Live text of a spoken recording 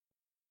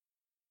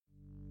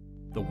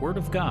The Word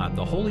of God,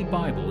 the Holy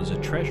Bible, is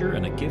a treasure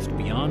and a gift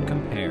beyond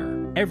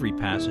compare. Every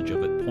passage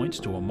of it points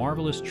to a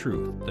marvelous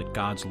truth that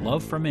God's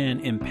love for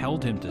man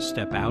impelled him to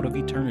step out of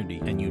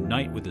eternity and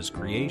unite with his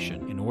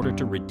creation in order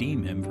to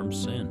redeem him from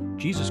sin.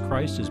 Jesus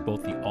Christ is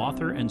both the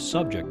author and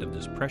subject of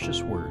this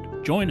precious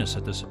Word. Join us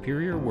at the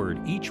Superior Word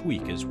each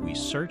week as we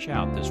search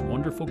out this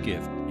wonderful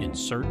gift in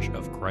search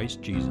of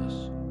Christ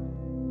Jesus.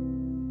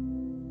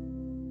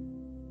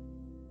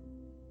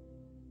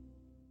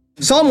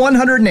 Psalm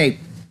 108.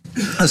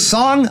 A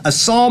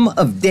psalm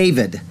of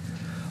David.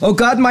 O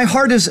God, my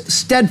heart is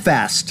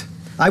steadfast.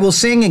 I will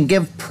sing and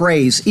give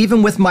praise,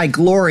 even with my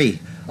glory.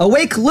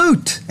 Awake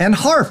lute and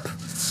harp.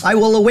 I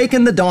will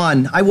awaken the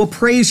dawn. I will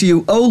praise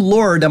you, O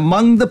Lord,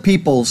 among the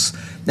peoples,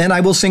 and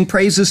I will sing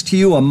praises to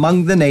you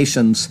among the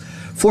nations.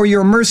 For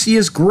your mercy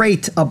is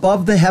great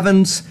above the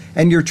heavens,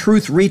 and your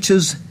truth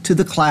reaches to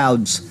the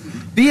clouds.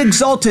 Be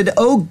exalted,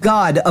 O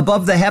God,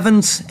 above the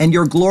heavens, and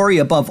your glory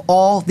above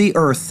all the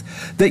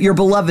earth, that your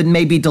beloved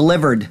may be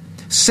delivered.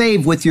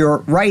 Save with your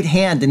right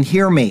hand and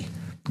hear me.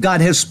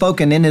 God has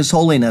spoken in his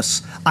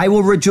holiness. I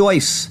will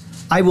rejoice.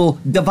 I will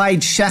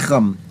divide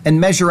Shechem and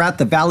measure out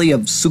the valley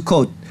of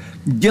Sukkot.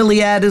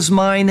 Gilead is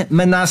mine,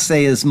 Manasseh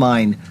is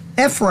mine.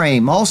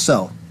 Ephraim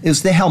also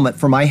is the helmet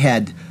for my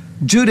head.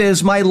 Judah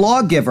is my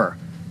lawgiver.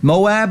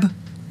 Moab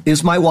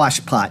is my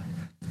washpot.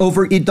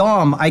 Over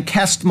Edom I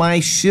cast my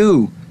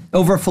shoe.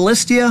 Over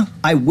Philistia,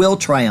 I will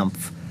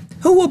triumph.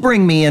 Who will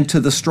bring me into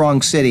the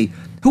strong city?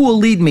 Who will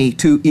lead me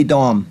to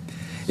Edom?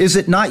 Is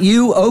it not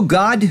you, O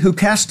God, who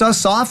cast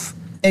us off?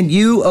 And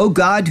you, O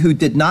God, who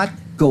did not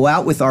go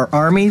out with our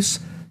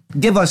armies?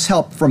 Give us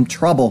help from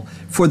trouble,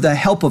 for the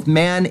help of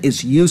man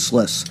is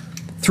useless.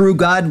 Through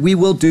God we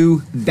will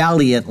do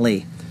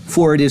valiantly,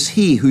 for it is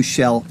he who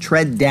shall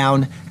tread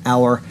down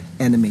our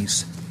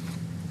enemies.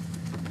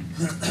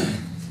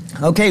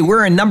 Okay,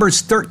 we're in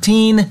Numbers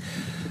 13.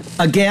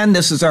 Again,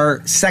 this is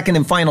our second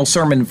and final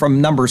sermon from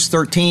Numbers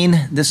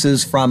 13. This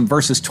is from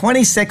verses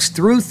 26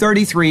 through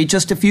 33,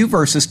 just a few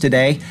verses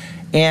today,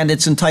 and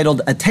it's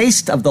entitled, A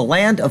Taste of the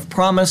Land of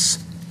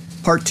Promise,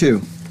 Part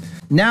 2.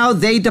 Now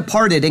they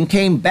departed and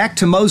came back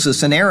to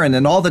Moses and Aaron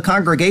and all the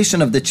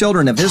congregation of the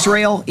children of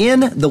Israel in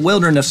the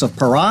wilderness of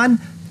Paran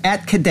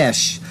at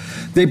Kadesh.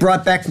 They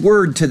brought back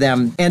word to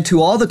them and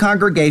to all the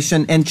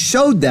congregation and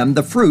showed them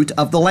the fruit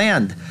of the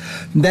land.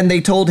 Then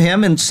they told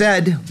him and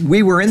said,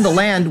 We were in the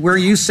land where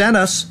you sent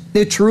us.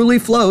 It truly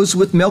flows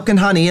with milk and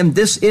honey, and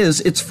this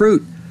is its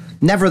fruit.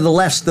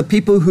 Nevertheless, the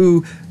people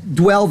who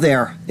dwell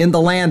there in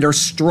the land are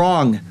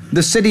strong.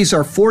 The cities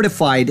are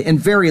fortified and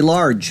very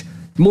large.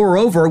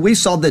 Moreover, we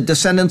saw the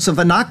descendants of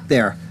Anak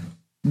there.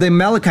 The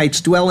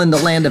Amalekites dwell in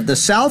the land of the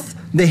south.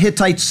 The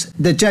Hittites,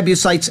 the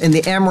Jebusites, and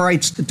the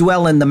Amorites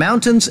dwell in the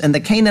mountains, and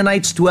the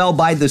Canaanites dwell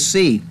by the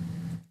sea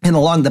and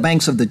along the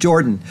banks of the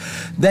Jordan.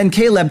 Then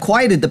Caleb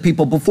quieted the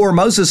people before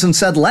Moses and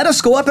said, Let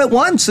us go up at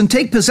once and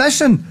take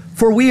possession,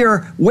 for we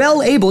are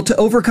well able to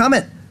overcome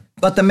it.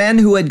 But the men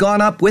who had gone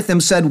up with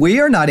him said, We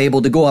are not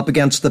able to go up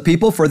against the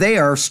people, for they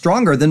are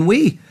stronger than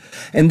we.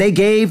 And they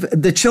gave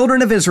the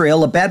children of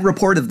Israel a bad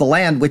report of the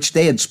land which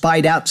they had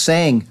spied out,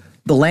 saying,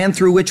 The land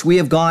through which we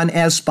have gone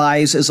as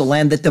spies is a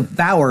land that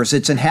devours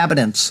its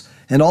inhabitants,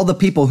 and all the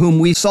people whom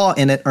we saw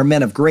in it are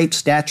men of great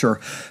stature.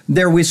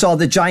 There we saw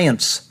the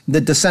giants. The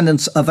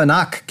descendants of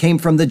Anak came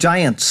from the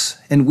giants,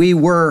 and we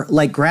were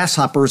like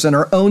grasshoppers in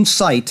our own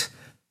sight,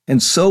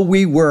 and so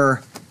we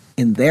were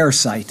in their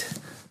sight.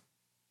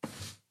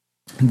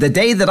 The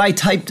day that I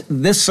typed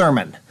this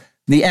sermon,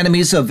 the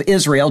enemies of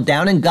Israel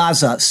down in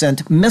Gaza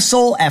sent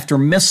missile after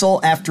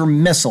missile after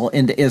missile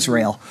into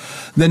Israel.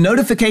 The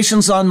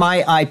notifications on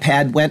my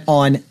iPad went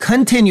on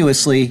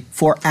continuously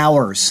for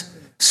hours.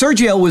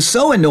 Sergio was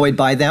so annoyed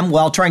by them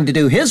while trying to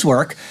do his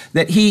work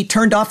that he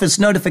turned off his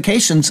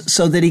notifications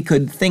so that he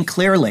could think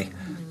clearly.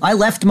 I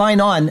left mine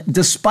on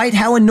despite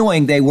how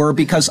annoying they were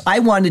because I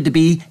wanted to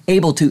be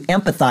able to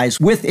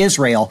empathize with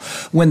Israel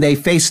when they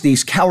faced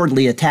these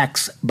cowardly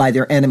attacks by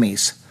their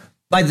enemies.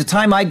 By the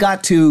time I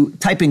got to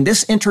typing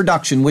this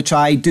introduction, which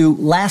I do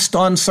last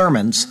on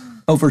sermons,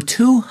 over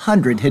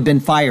 200 had been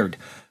fired.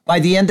 By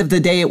the end of the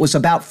day, it was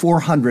about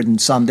 400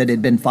 and some that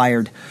had been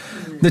fired.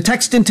 The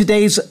text in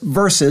today's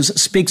verses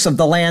speaks of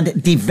the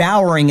land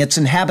devouring its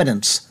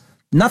inhabitants.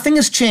 Nothing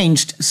has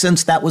changed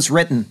since that was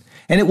written,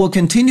 and it will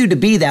continue to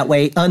be that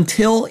way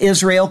until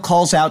Israel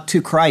calls out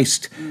to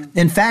Christ.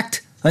 In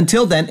fact,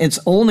 until then, it's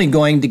only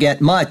going to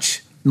get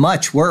much,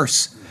 much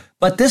worse.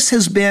 But this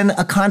has been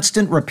a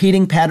constant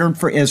repeating pattern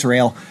for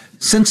Israel.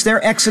 Since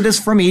their exodus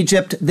from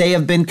Egypt, they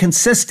have been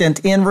consistent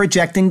in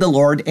rejecting the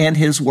Lord and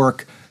his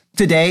work.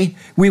 Today,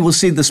 we will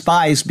see the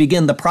spies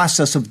begin the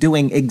process of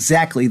doing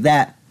exactly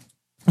that.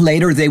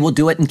 Later, they will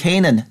do it in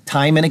Canaan,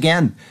 time and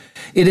again.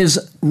 It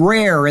is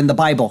rare in the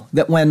Bible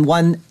that when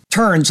one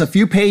turns a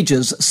few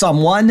pages,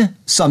 someone,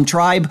 some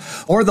tribe,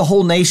 or the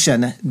whole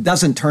nation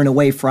doesn't turn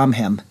away from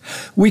him.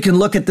 We can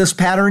look at this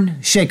pattern,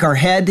 shake our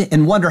head,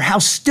 and wonder how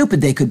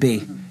stupid they could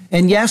be.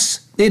 And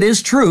yes, it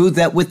is true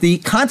that with the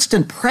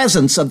constant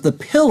presence of the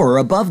pillar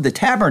above the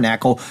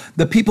tabernacle,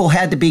 the people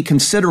had to be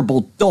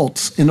considerable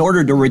dolts in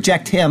order to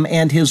reject him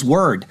and his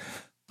word.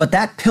 But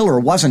that pillar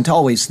wasn't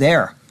always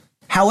there.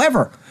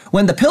 However,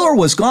 when the pillar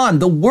was gone,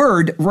 the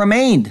word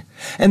remained,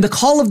 and the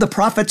call of the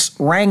prophets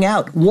rang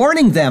out,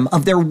 warning them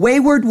of their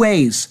wayward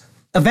ways.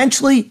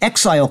 Eventually,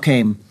 exile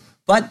came.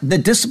 But the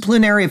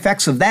disciplinary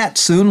effects of that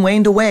soon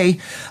waned away.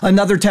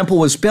 Another temple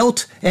was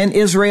built, and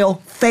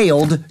Israel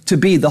failed to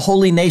be the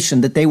holy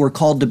nation that they were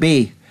called to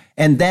be.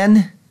 And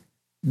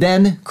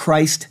then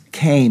Christ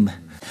came.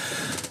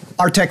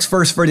 Our text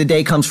verse for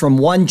today comes from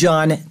 1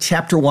 John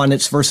chapter 1.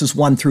 It's verses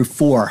 1 through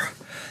 4.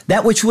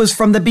 That which was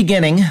from the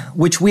beginning,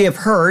 which we have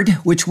heard,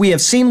 which we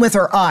have seen with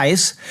our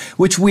eyes,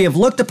 which we have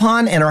looked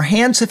upon and our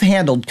hands have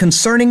handled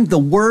concerning the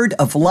word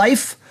of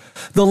life.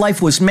 The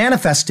life was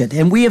manifested,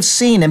 and we have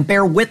seen and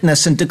bear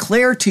witness and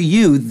declare to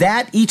you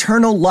that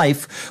eternal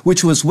life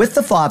which was with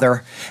the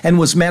Father and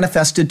was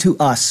manifested to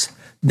us.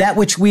 That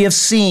which we have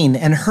seen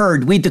and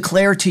heard we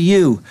declare to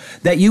you,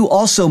 that you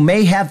also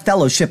may have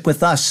fellowship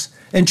with us.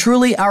 And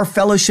truly our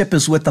fellowship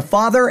is with the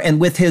Father and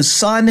with his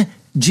Son,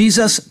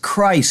 Jesus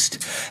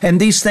Christ. And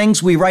these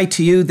things we write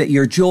to you that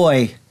your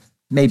joy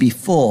may be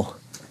full.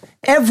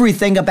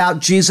 Everything about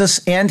Jesus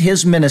and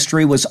his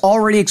ministry was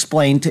already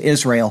explained to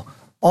Israel.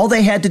 All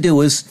they had to do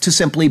was to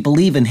simply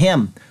believe in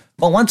him.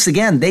 But once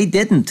again, they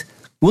didn't.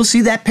 We'll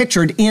see that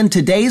pictured in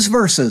today's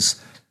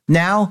verses.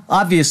 Now,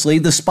 obviously,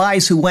 the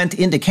spies who went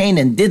into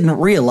Canaan didn't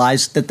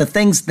realize that the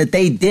things that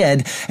they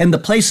did and the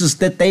places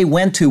that they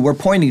went to were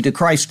pointing to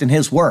Christ and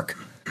his work.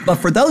 But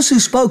for those who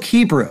spoke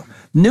Hebrew,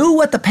 knew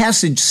what the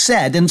passage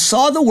said, and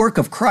saw the work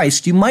of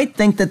Christ, you might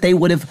think that they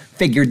would have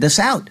figured this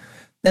out.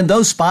 And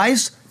those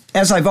spies,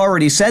 as I've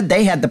already said,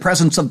 they had the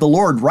presence of the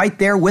Lord right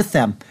there with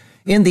them.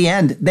 In the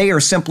end, they are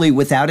simply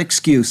without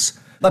excuse.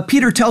 But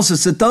Peter tells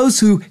us that those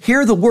who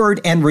hear the word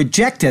and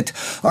reject it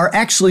are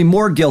actually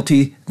more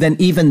guilty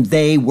than even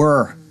they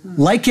were.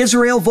 Like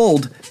Israel of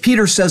old,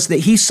 Peter says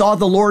that he saw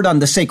the Lord on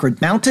the sacred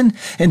mountain,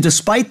 and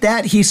despite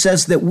that, he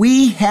says that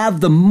we have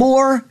the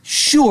more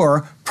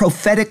sure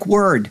prophetic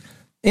word.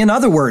 In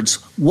other words,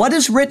 what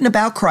is written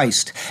about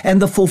Christ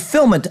and the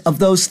fulfillment of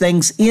those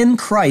things in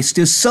Christ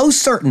is so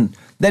certain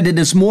that it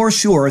is more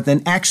sure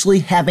than actually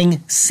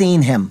having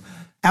seen him.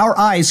 Our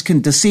eyes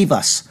can deceive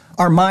us.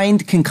 Our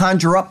mind can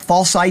conjure up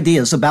false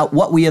ideas about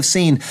what we have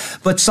seen,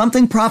 but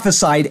something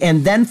prophesied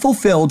and then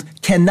fulfilled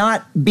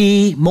cannot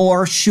be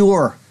more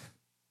sure.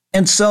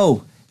 And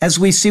so, as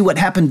we see what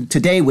happened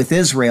today with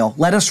Israel,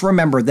 let us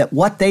remember that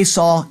what they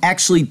saw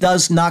actually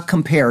does not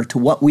compare to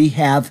what we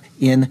have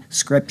in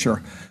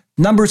Scripture.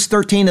 Numbers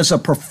 13 is a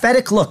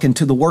prophetic look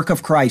into the work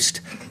of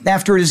Christ.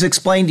 After it is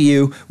explained to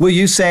you, will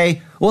you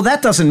say, well,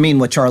 that doesn't mean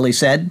what Charlie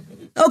said?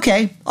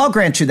 Okay, I'll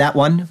grant you that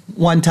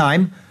one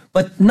time,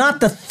 but not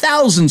the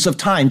thousands of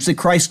times that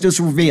Christ is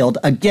revealed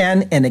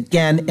again and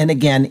again and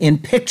again in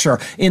picture,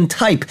 in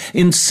type,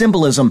 in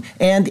symbolism,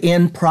 and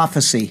in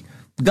prophecy.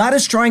 God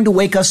is trying to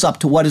wake us up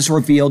to what is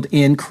revealed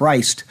in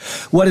Christ.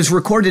 What is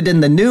recorded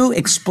in the New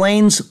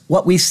explains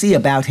what we see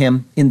about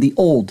him in the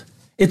Old.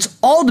 It's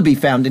all to be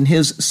found in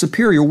his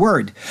superior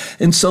word.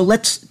 And so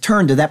let's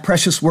turn to that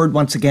precious word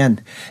once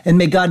again. And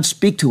may God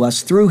speak to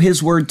us through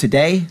his word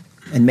today,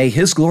 and may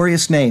his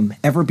glorious name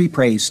ever be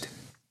praised.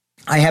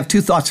 I have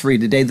two thoughts for you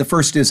today. The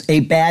first is a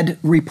bad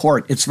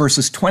report. It's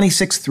verses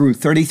 26 through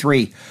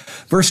 33.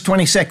 Verse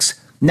 26,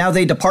 now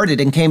they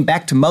departed and came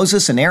back to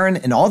Moses and Aaron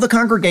and all the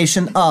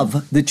congregation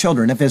of the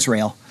children of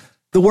Israel.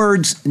 The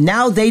words,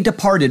 now they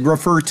departed,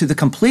 refer to the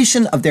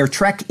completion of their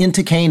trek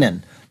into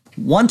Canaan.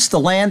 Once the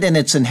land and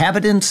its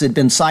inhabitants had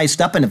been sized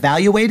up and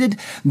evaluated,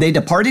 they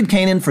departed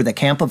Canaan for the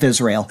camp of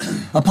Israel.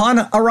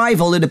 Upon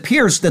arrival, it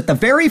appears that the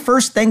very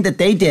first thing that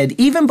they did,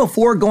 even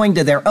before going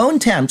to their own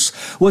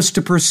tents, was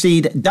to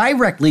proceed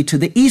directly to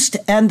the east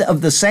end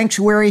of the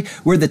sanctuary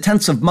where the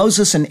tents of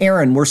Moses and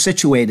Aaron were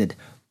situated.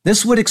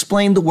 This would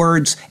explain the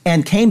words,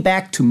 and came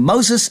back to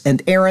Moses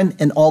and Aaron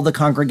and all the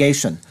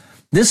congregation.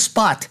 This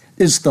spot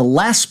is the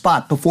last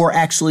spot before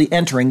actually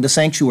entering the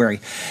sanctuary,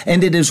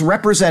 and it is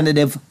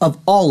representative of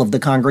all of the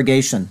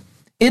congregation.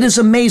 It is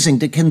amazing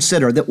to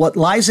consider that what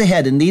lies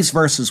ahead in these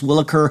verses will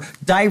occur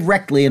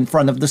directly in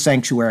front of the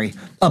sanctuary,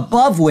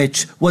 above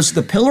which was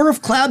the pillar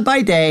of cloud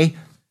by day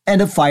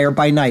and of fire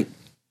by night.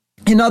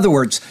 In other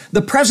words,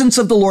 the presence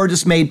of the Lord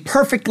is made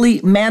perfectly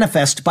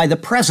manifest by the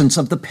presence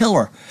of the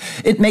pillar.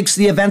 It makes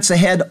the events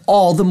ahead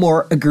all the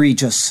more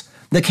egregious.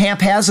 The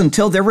camp has,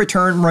 until their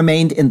return,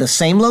 remained in the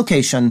same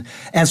location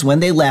as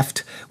when they left,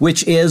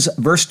 which is,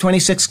 verse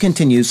 26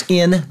 continues,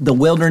 in the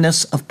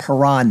wilderness of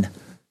Paran.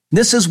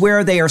 This is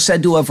where they are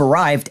said to have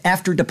arrived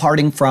after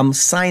departing from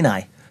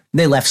Sinai.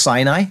 They left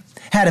Sinai,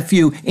 had a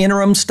few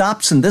interim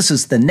stops, and this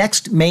is the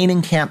next main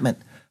encampment,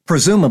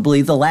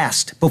 presumably the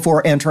last,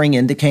 before entering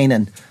into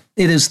Canaan.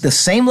 It is the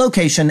same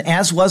location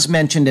as was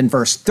mentioned in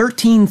verse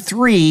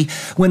 13:3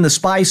 when the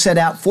spies set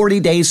out 40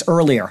 days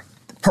earlier.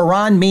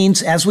 Paran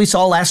means, as we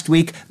saw last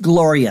week,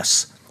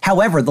 glorious.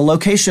 However, the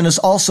location is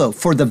also,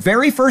 for the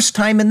very first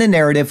time in the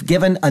narrative,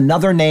 given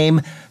another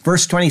name.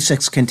 Verse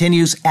 26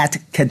 continues, at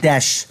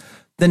Kadesh.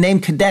 The name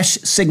Kadesh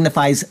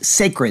signifies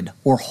sacred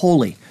or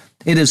holy.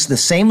 It is the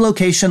same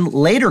location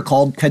later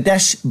called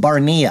Kadesh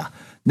Barnea.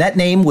 That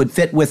name would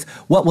fit with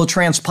what will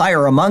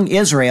transpire among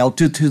Israel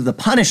due to the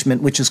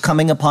punishment which is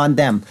coming upon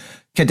them.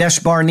 Kadesh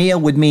Barnea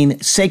would mean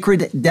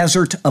sacred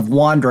desert of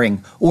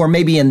wandering, or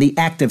maybe in the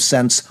active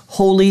sense,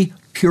 holy,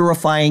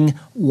 purifying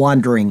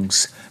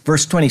wanderings.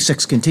 Verse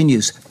 26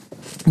 continues,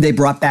 they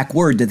brought back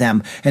word to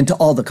them and to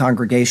all the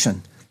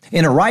congregation.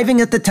 In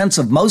arriving at the tents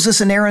of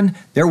Moses and Aaron,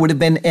 there would have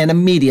been an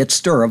immediate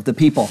stir of the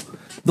people.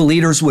 The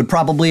leaders would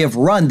probably have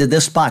run to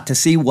this spot to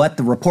see what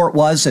the report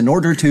was in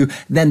order to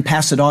then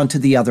pass it on to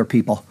the other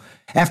people.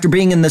 After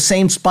being in the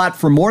same spot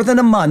for more than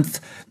a month,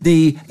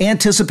 the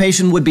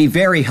anticipation would be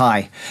very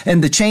high,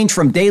 and the change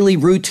from daily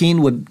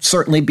routine would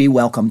certainly be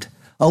welcomed.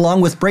 Along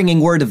with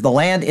bringing word of the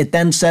land, it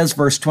then says,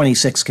 verse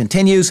 26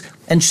 continues,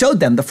 and showed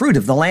them the fruit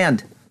of the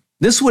land.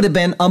 This would have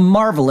been a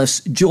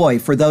marvelous joy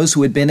for those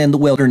who had been in the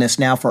wilderness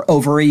now for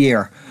over a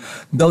year.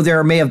 Though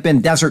there may have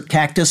been desert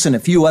cactus and a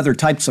few other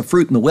types of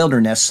fruit in the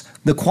wilderness,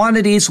 the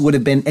quantities would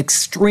have been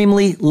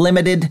extremely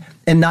limited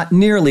and not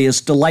nearly as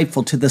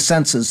delightful to the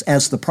senses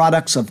as the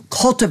products of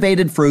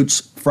cultivated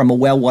fruits from a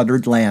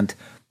well-watered land.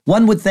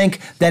 One would think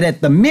that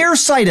at the mere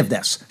sight of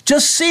this,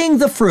 just seeing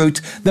the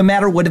fruit, the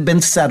matter would have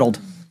been settled.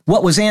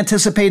 What was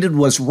anticipated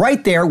was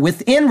right there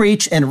within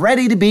reach and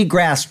ready to be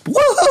grasped.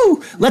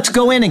 Woohoo! Let's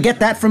go in and get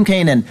that from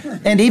Canaan.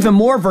 And even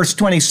more, verse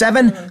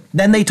 27,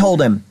 then they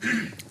told him.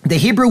 The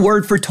Hebrew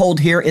word for told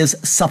here is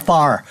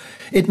safar.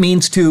 It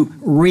means to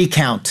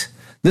recount.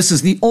 This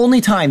is the only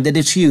time that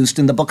it's used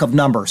in the book of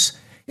Numbers.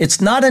 It's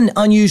not an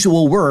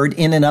unusual word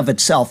in and of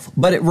itself,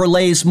 but it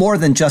relays more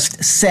than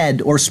just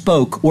said or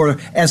spoke, or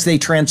as they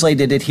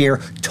translated it here,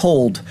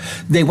 told.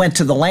 They went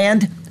to the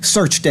land,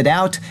 searched it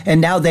out,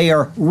 and now they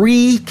are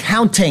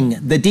recounting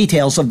the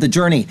details of the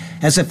journey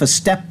as if a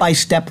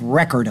step-by-step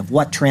record of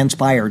what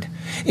transpired.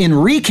 In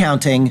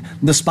recounting,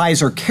 the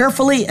spies are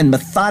carefully and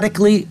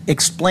methodically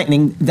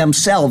explaining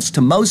themselves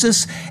to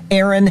Moses,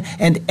 Aaron,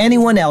 and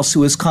anyone else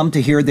who has come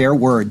to hear their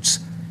words.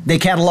 They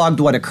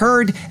cataloged what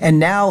occurred, and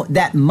now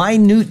that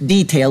minute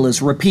detail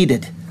is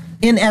repeated.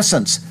 In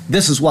essence,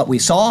 this is what we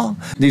saw.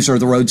 These are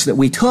the roads that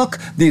we took.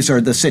 These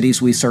are the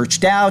cities we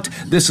searched out.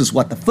 This is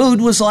what the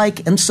food was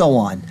like, and so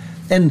on.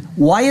 And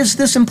why is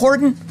this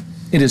important?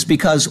 It is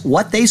because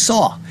what they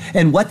saw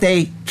and what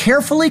they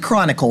carefully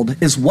chronicled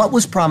is what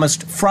was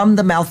promised from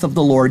the mouth of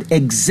the Lord,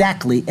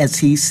 exactly as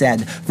he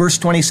said. Verse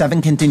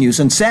 27 continues,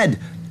 and said,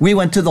 we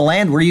went to the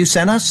land where you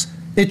sent us.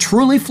 It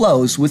truly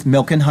flows with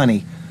milk and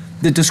honey.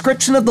 The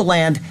description of the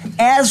land,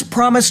 as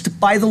promised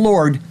by the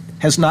Lord,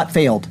 has not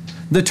failed.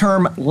 The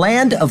term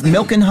land of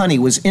milk and honey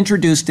was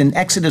introduced in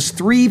Exodus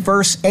 3,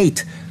 verse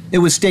 8. It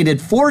was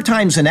stated 4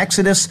 times in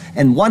Exodus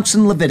and once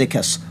in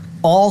Leviticus,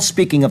 all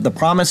speaking of the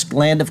promised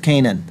land of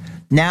Canaan.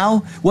 Now,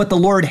 what the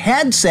Lord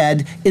had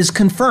said is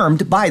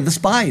confirmed by the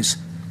spies.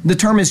 The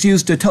term is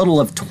used a total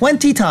of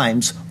 20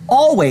 times,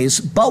 always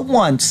but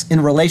once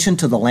in relation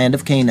to the land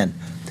of Canaan.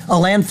 A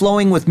land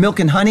flowing with milk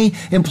and honey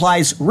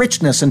implies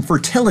richness and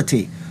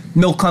fertility.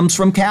 Milk comes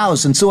from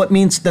cows, and so it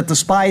means that the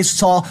spies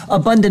saw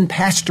abundant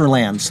pasture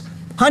lands.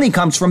 Honey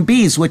comes from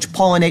bees, which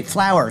pollinate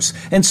flowers,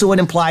 and so it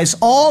implies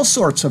all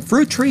sorts of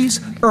fruit trees,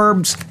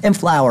 herbs, and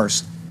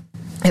flowers.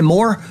 And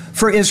more,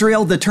 for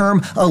Israel, the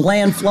term a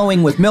land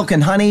flowing with milk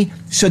and honey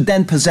should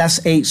then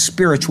possess a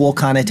spiritual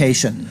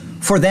connotation.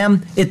 For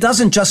them, it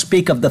doesn't just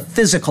speak of the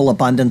physical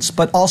abundance,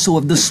 but also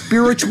of the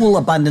spiritual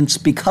abundance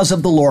because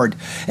of the Lord,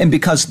 and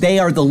because they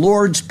are the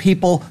Lord's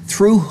people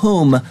through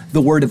whom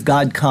the Word of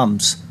God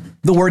comes.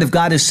 The Word of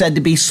God is said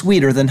to be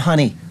sweeter than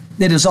honey.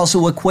 It is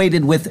also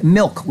equated with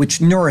milk, which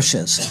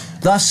nourishes.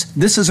 Thus,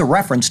 this is a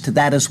reference to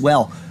that as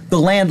well. The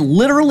land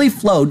literally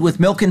flowed with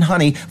milk and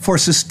honey for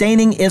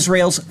sustaining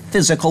Israel's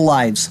physical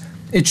lives.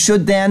 It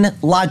should then,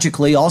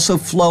 logically, also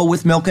flow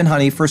with milk and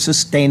honey for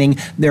sustaining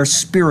their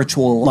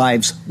spiritual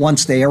lives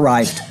once they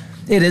arrived.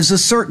 It is a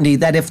certainty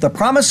that if the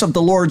promise of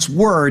the Lord's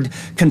word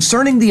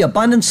concerning the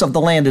abundance of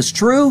the land is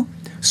true,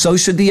 so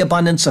should the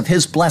abundance of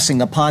his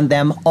blessing upon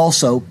them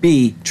also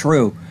be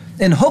true.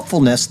 In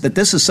hopefulness that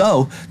this is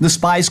so, the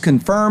spies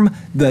confirm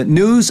the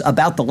news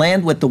about the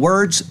land with the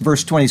words,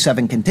 verse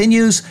 27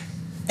 continues,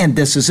 and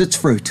this is its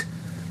fruit.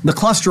 The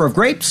cluster of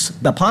grapes,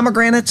 the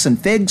pomegranates, and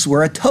figs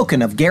were a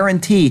token of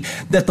guarantee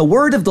that the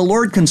word of the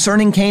Lord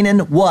concerning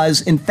Canaan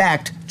was, in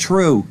fact,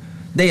 true.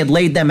 They had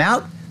laid them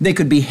out. They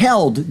could be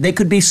held, they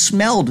could be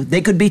smelled,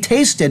 they could be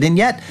tasted, and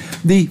yet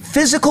the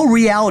physical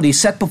reality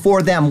set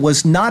before them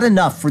was not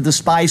enough for the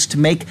spies to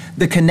make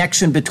the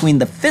connection between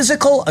the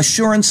physical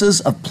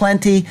assurances of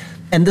plenty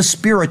and the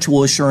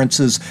spiritual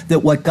assurances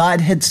that what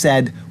God had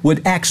said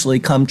would actually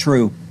come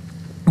true.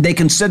 They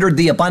considered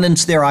the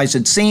abundance their eyes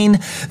had seen.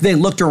 They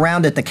looked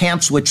around at the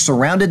camps which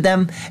surrounded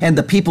them and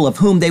the people of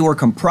whom they were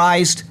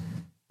comprised,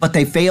 but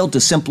they failed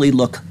to simply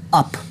look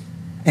up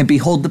and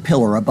behold the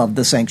pillar above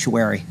the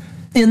sanctuary.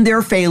 In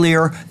their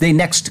failure, they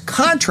next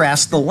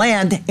contrast the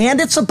land and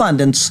its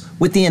abundance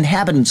with the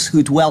inhabitants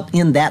who dwelt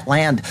in that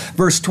land.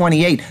 Verse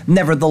 28,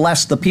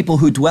 nevertheless, the people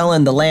who dwell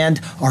in the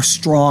land are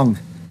strong.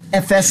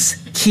 Ephes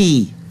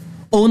ki,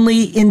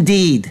 only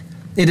indeed.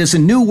 It is a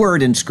new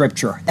word in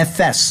Scripture,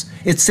 ephes.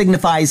 It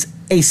signifies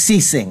a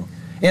ceasing.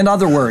 In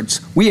other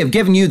words, we have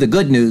given you the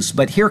good news,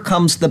 but here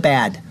comes the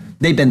bad.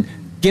 They've been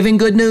giving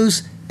good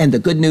news, and the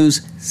good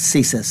news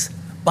ceases.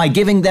 By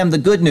giving them the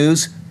good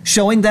news,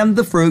 showing them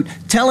the fruit,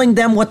 telling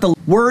them what the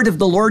word of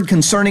the Lord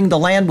concerning the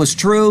land was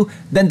true,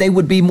 then they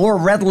would be more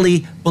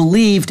readily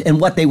believed in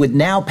what they would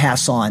now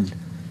pass on.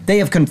 They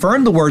have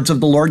confirmed the words of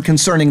the Lord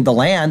concerning the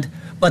land,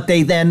 but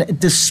they then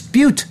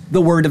dispute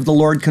the word of the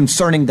Lord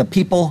concerning the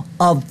people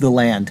of the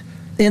land.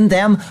 In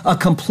them, a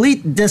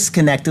complete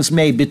disconnect is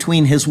made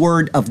between his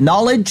word of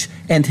knowledge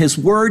and his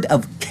word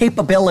of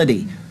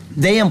capability.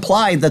 They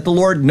imply that the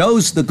Lord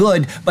knows the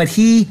good, but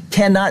he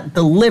cannot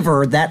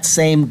deliver that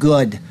same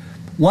good.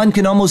 One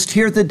can almost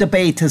hear the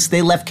debate as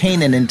they left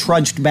Canaan and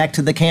trudged back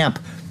to the camp.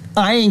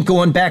 I ain't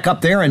going back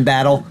up there in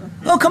battle.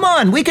 Oh, come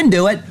on, we can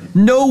do it.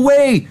 No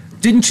way.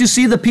 Didn't you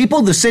see the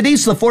people, the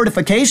cities, the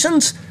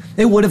fortifications?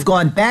 It would have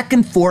gone back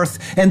and forth,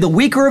 and the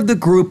weaker of the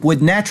group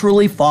would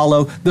naturally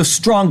follow the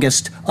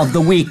strongest of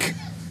the weak.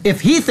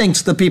 If he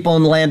thinks the people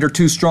in the land are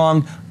too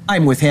strong,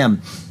 I'm with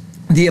him.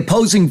 The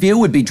opposing view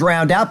would be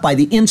drowned out by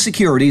the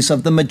insecurities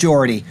of the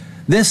majority.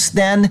 This,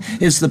 then,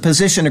 is the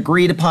position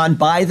agreed upon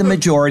by the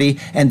majority,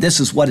 and this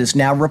is what is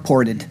now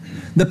reported.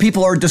 The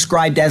people are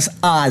described as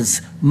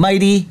Az,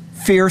 mighty,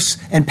 fierce,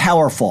 and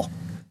powerful.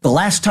 The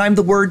last time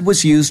the word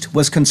was used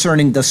was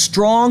concerning the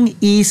strong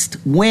east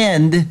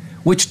wind,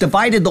 which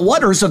divided the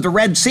waters of the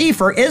Red Sea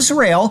for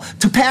Israel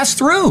to pass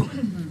through.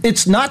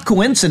 It's not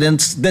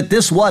coincidence that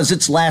this was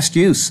its last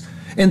use.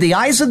 In the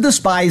eyes of the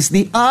spies,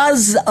 the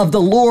Az of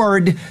the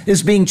Lord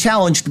is being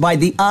challenged by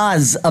the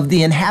Az of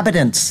the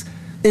inhabitants.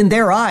 In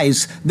their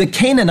eyes, the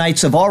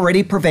Canaanites have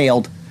already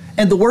prevailed,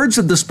 and the words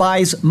of the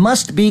spies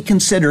must be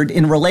considered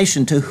in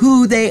relation to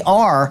who they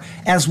are,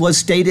 as was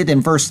stated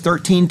in verse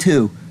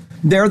 13:2.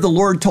 There the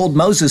Lord told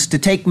Moses to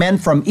take men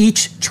from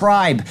each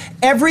tribe,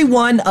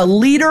 everyone a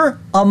leader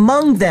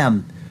among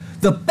them.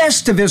 The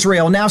best of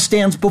Israel now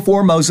stands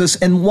before Moses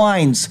and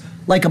whines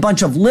like a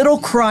bunch of little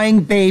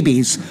crying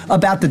babies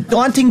about the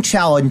daunting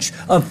challenge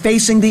of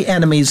facing the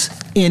enemies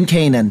in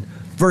Canaan.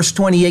 Verse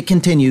 28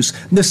 continues,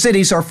 the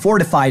cities are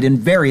fortified and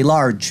very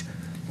large.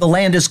 The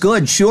land is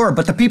good, sure,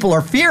 but the people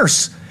are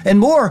fierce. And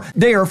more,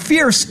 they are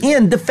fierce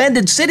in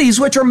defended cities,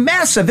 which are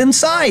massive in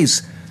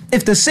size.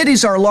 If the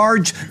cities are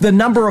large, the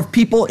number of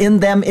people in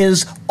them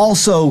is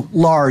also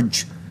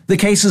large. The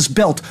case is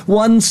built,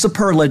 one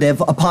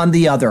superlative upon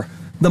the other.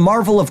 The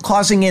marvel of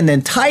causing an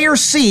entire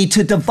sea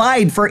to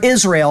divide for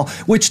Israel,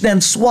 which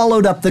then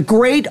swallowed up the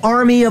great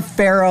army of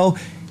Pharaoh,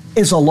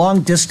 is a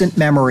long distant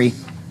memory.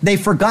 They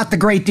forgot the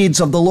great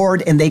deeds of the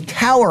Lord, and they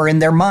cower in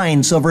their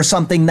minds over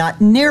something not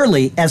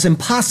nearly as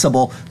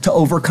impossible to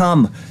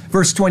overcome.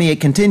 Verse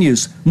 28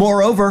 continues,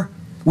 moreover,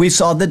 we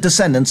saw the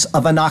descendants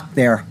of Anak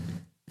there.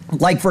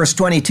 Like verse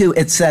 22,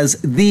 it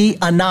says, the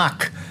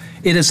Anak.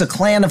 It is a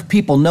clan of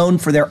people known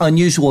for their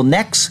unusual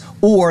necks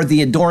or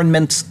the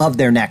adornments of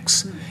their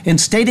necks. In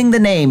stating the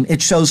name,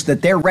 it shows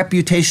that their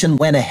reputation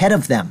went ahead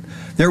of them.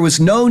 There was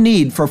no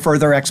need for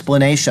further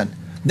explanation.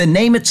 The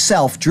name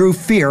itself drew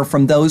fear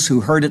from those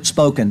who heard it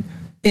spoken.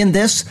 In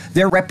this,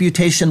 their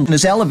reputation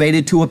is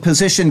elevated to a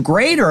position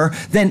greater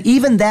than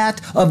even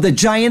that of the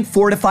giant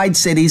fortified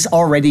cities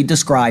already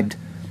described.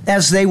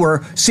 As they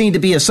were seen to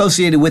be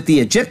associated with the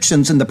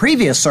Egyptians in the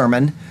previous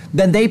sermon,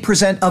 then they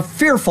present a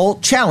fearful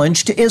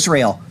challenge to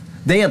Israel.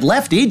 They had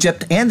left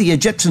Egypt and the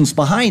Egyptians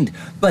behind,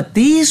 but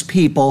these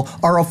people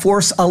are a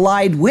force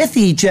allied with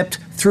Egypt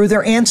through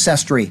their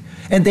ancestry,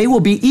 and they will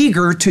be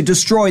eager to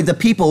destroy the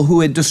people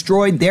who had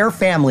destroyed their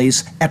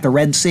families at the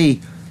Red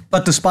Sea.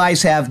 But the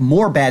spies have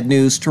more bad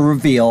news to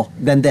reveal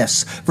than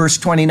this. Verse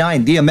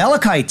 29, the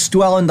Amalekites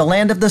dwell in the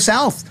land of the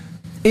south.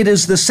 It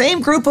is the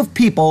same group of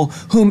people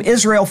whom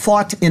Israel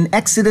fought in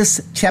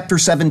Exodus chapter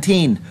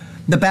 17.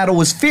 The battle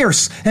was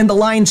fierce, and the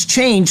lines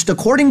changed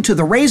according to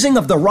the raising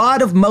of the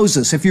rod of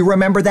Moses, if you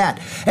remember that.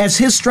 As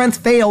his strength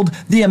failed,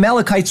 the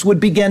Amalekites would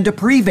begin to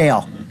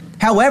prevail.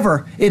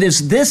 However, it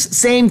is this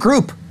same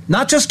group,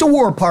 not just a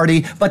war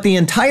party, but the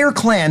entire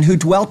clan who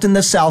dwelt in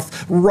the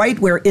south, right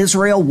where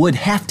Israel would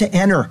have to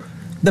enter.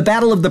 The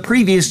battle of the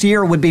previous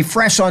year would be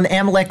fresh on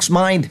Amalek's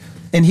mind,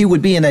 and he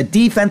would be in a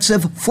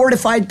defensive,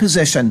 fortified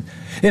position.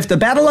 If the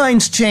battle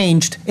lines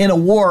changed in a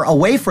war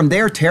away from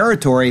their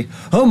territory,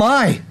 oh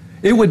my,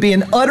 it would be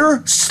an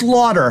utter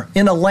slaughter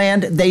in a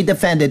land they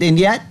defended. And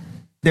yet,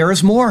 there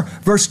is more.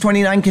 Verse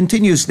 29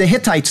 continues, the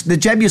Hittites, the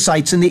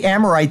Jebusites, and the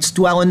Amorites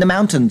dwell in the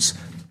mountains.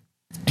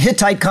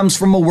 Hittite comes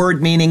from a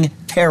word meaning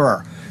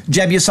terror.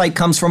 Jebusite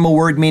comes from a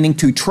word meaning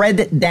to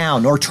tread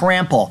down or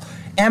trample.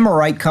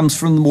 Amorite comes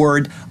from the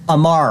word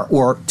amar,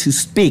 or to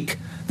speak.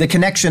 The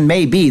connection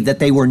may be that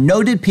they were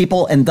noted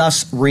people and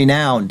thus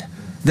renowned.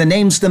 The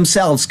names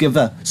themselves give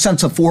a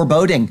sense of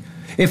foreboding.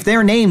 If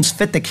their names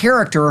fit the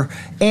character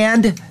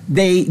and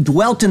they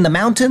dwelt in the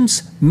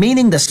mountains,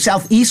 meaning the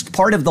southeast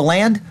part of the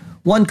land,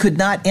 one could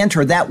not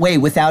enter that way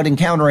without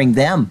encountering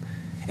them.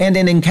 And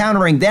in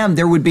encountering them,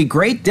 there would be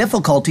great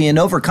difficulty in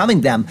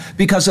overcoming them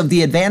because of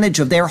the advantage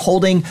of their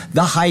holding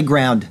the high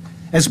ground.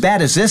 As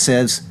bad as this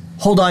is,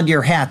 hold on to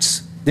your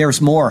hats. There's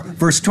more.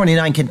 Verse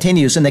 29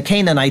 continues, and the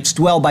Canaanites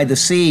dwell by the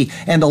sea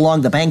and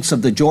along the banks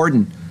of the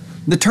Jordan.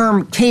 The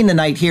term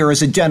Canaanite here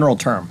is a general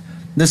term.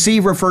 The sea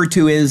referred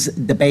to is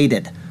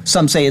debated.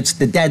 Some say it's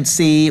the Dead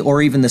Sea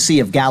or even the Sea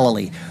of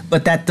Galilee,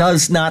 but that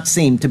does not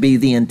seem to be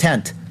the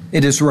intent.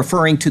 It is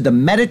referring to the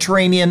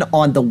Mediterranean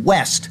on the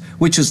west,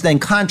 which is then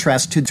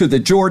contrast to the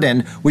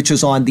Jordan, which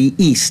is on the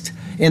east.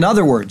 In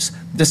other words,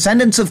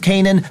 descendants of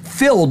Canaan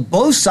filled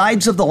both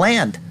sides of the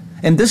land.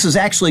 And this is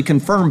actually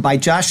confirmed by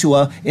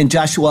Joshua in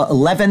Joshua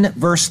 11,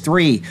 verse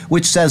 3,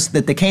 which says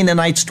that the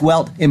Canaanites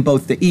dwelt in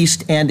both the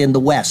east and in the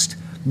west.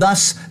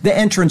 Thus, the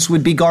entrance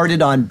would be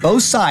guarded on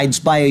both sides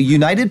by a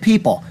united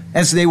people,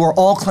 as they were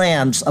all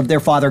clans of their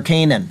father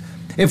Canaan.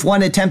 If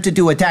one attempted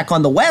to attack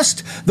on the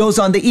west, those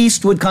on the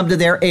east would come to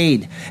their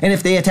aid. And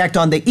if they attacked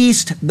on the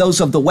east,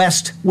 those of the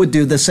west would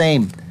do the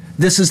same.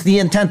 This is the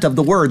intent of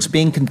the words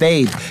being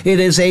conveyed. It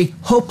is a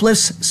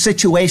hopeless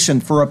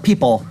situation for a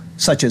people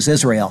such as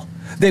Israel.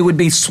 They would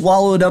be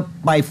swallowed up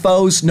by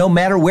foes no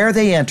matter where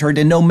they entered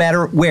and no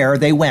matter where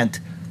they went.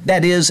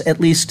 That is at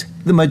least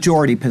the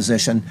majority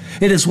position.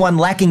 It is one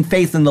lacking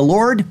faith in the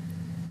Lord,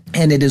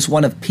 and it is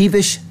one of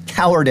peevish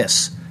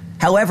cowardice.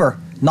 However,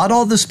 not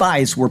all the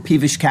spies were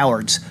peevish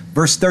cowards.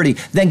 Verse 30,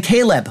 then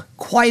Caleb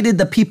quieted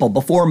the people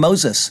before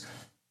Moses.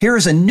 Here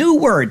is a new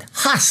word,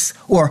 has,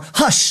 or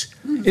hush.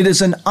 It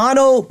is an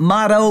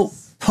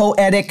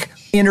onomatopoetic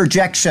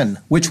interjection,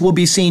 which will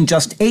be seen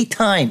just 8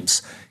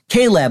 times.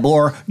 Caleb,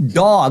 or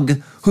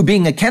dog, who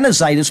being a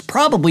Kenizzite is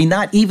probably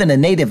not even a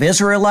native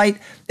Israelite,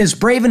 is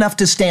brave enough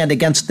to stand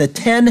against the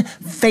 10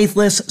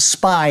 faithless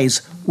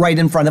spies right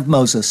in front of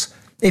Moses.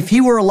 If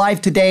he were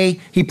alive today,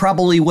 he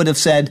probably would have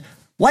said,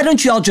 why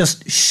don't y'all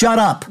just shut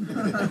up?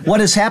 What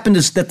has happened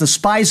is that the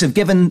spies have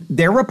given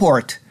their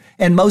report,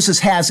 and Moses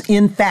has,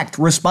 in fact,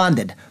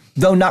 responded.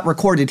 Though not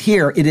recorded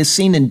here, it is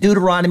seen in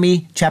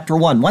Deuteronomy chapter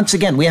 1. Once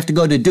again, we have to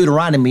go to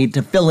Deuteronomy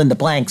to fill in the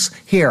blanks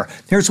here.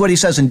 Here's what he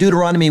says in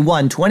Deuteronomy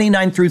 1,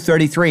 29 through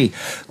 33.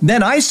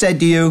 Then I said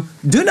to you,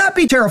 do not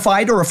be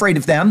terrified or afraid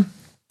of them.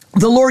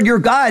 The Lord your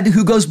God,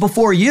 who goes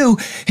before you,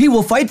 he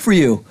will fight for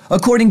you,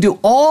 according to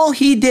all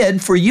he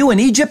did for you in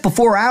Egypt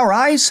before our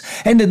eyes,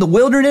 and in the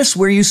wilderness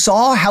where you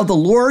saw how the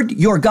Lord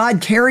your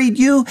God carried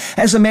you,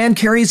 as a man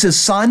carries his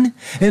son,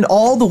 in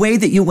all the way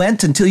that you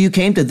went until you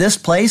came to this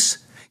place.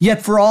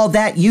 Yet for all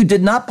that you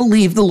did not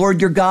believe the Lord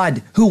your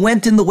God, who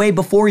went in the way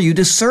before you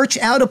to search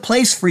out a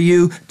place for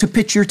you to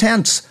pitch your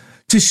tents,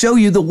 to show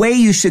you the way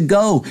you should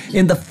go,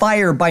 in the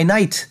fire by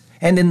night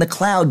and in the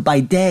cloud by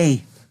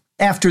day.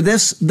 After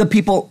this, the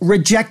people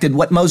rejected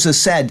what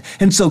Moses said,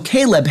 and so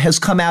Caleb has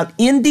come out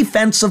in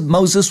defense of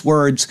Moses'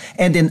 words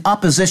and in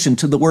opposition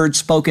to the words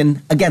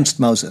spoken against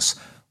Moses.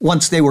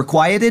 Once they were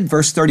quieted,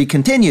 verse 30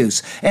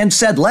 continues, and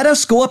said, let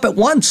us go up at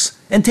once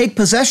and take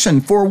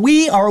possession, for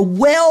we are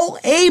well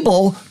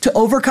able to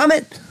overcome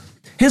it.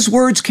 His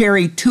words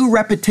carry 2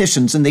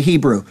 repetitions in the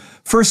Hebrew.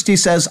 First he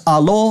says,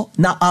 alo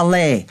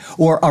na'ale,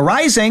 or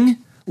arising,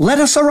 let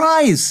us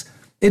arise.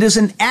 It is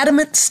an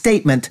adamant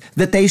statement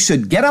that they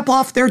should get up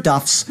off their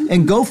duffs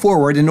and go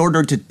forward in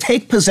order to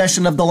take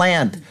possession of the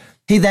land.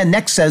 He then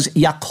next says,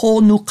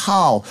 yakol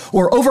nukal,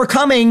 or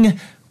overcoming,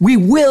 we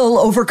will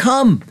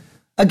overcome.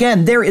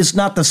 Again, there is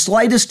not the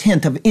slightest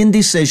hint of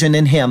indecision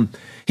in him.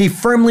 He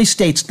firmly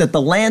states that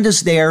the land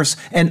is theirs,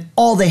 and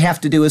all they have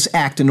to do is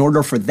act in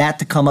order for that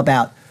to come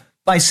about.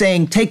 By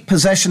saying take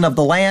possession of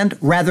the land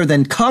rather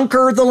than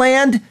conquer the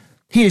land,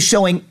 he is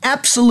showing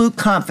absolute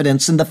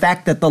confidence in the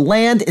fact that the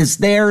land is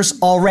theirs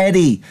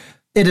already.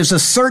 It is a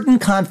certain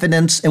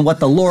confidence in what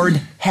the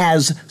Lord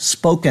has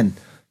spoken.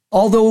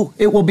 Although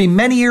it will be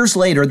many years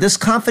later, this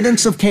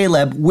confidence of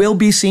Caleb will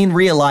be seen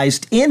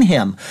realized in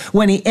him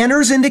when he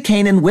enters into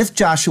Canaan with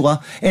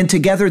Joshua, and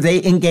together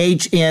they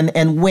engage in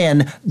and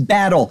win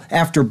battle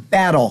after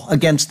battle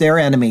against their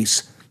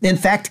enemies. In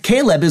fact,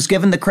 Caleb is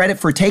given the credit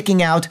for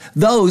taking out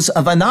those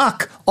of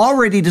Anak,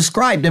 already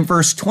described in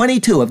verse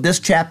 22 of this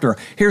chapter.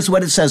 Here's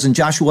what it says in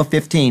Joshua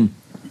 15.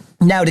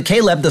 Now to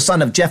Caleb, the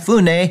son of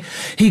Jephunneh,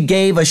 he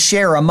gave a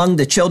share among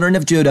the children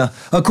of Judah,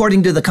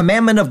 according to the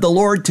commandment of the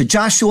Lord to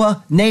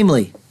Joshua,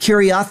 namely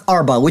Kiriath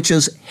Arba, which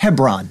is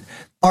Hebron.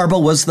 Arba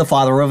was the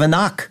father of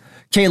Anak.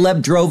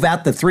 Caleb drove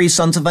out the 3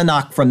 sons of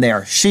Anak from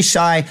there,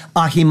 Shishai,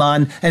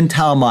 Ahiman, and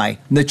Talmai,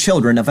 the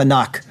children of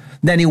Anak.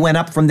 Then he went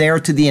up from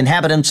there to the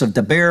inhabitants of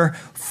Debir.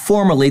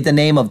 Formerly the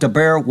name of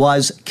Debir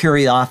was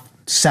Kiriath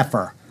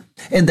Sepher.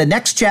 In the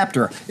next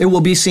chapter, it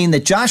will be seen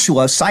that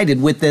Joshua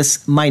sided with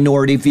this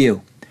minority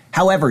view.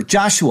 However,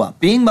 Joshua,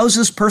 being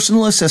Moses'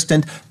 personal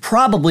assistant,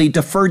 probably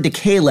deferred to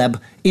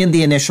Caleb in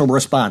the initial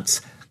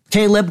response.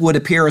 Caleb would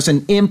appear as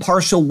an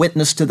impartial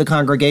witness to the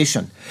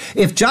congregation.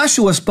 If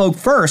Joshua spoke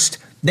first,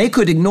 they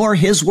could ignore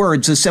his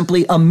words as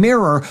simply a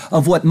mirror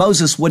of what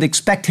Moses would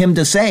expect him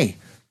to say.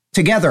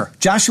 Together,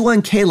 Joshua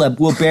and Caleb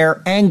will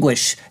bear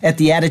anguish at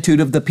the attitude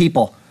of the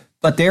people,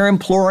 but their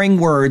imploring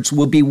words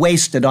will be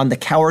wasted on the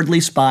cowardly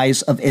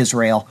spies of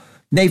Israel.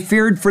 They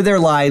feared for their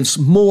lives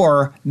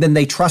more than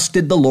they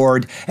trusted the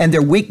Lord, and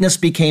their weakness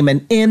became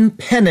an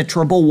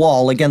impenetrable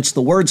wall against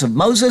the words of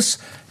Moses,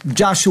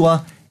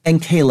 Joshua, and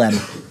Caleb.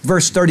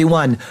 Verse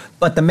 31,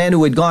 but the men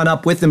who had gone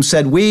up with them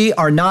said, we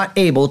are not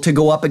able to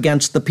go up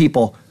against the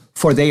people,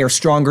 for they are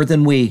stronger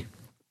than we.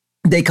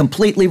 They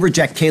completely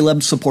reject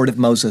Caleb's support of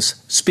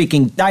Moses,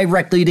 speaking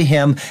directly to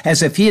him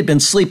as if he had been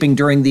sleeping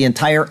during the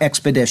entire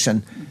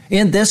expedition.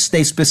 In this,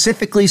 they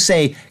specifically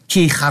say,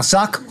 Ki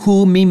chazak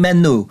hu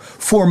mimenu,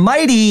 for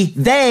mighty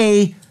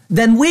they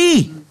than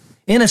we.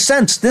 In a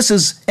sense, this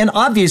is an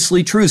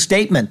obviously true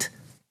statement.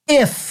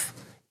 If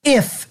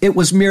it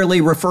was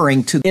merely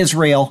referring to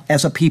Israel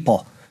as a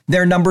people.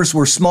 Their numbers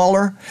were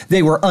smaller,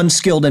 they were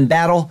unskilled in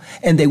battle,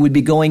 and they would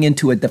be going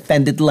into a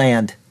defended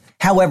land.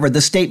 However, the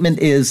statement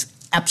is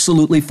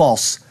absolutely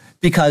false,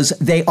 because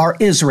they are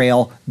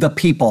Israel, the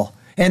people.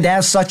 And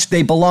as such,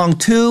 they belong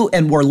to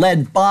and were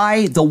led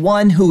by the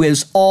one who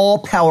is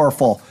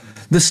all-powerful.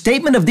 The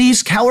statement of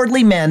these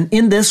cowardly men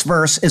in this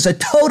verse is a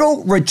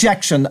total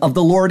rejection of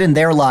the Lord in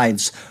their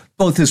lives,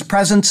 both his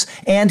presence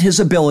and his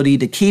ability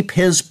to keep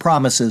his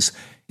promises.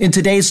 In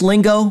today's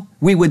lingo,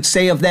 we would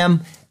say of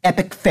them,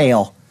 epic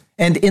fail.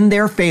 And in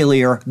their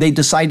failure, they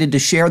decided to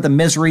share the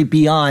misery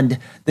beyond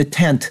the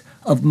tent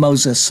of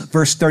Moses.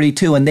 Verse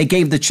 32, and they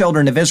gave the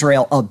children of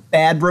Israel a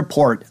bad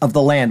report of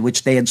the land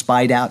which they had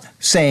spied out,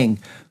 saying,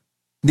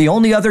 the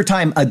only other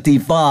time a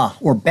diva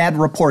or bad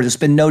report has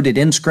been noted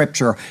in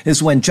Scripture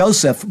is when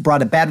Joseph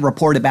brought a bad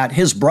report about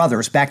his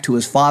brothers back to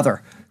his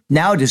father.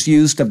 Now it is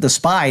used of the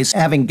spies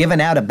having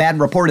given out a bad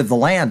report of the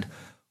land.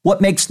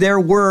 What makes their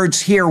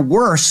words here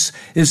worse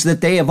is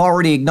that they have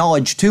already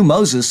acknowledged to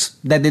Moses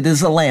that it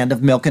is a land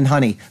of milk and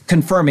honey,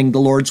 confirming the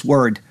Lord's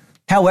word.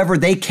 However,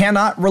 they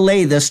cannot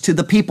relay this to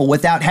the people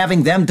without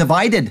having them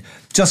divided,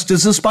 just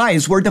as the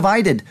spies were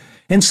divided.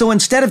 And so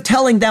instead of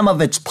telling them of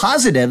its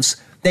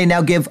positives, they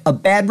now give a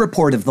bad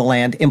report of the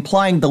land,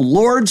 implying the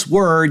Lord's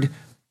word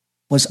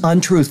was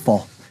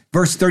untruthful.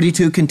 Verse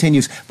 32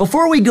 continues.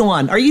 Before we go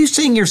on, are you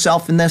seeing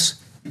yourself in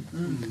this?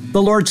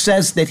 The Lord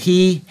says that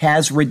he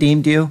has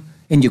redeemed you,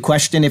 and you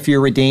question if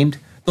you're redeemed.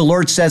 The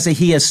Lord says that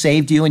he has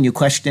saved you, and you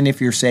question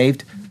if you're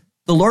saved.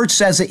 The Lord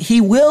says that he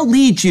will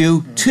lead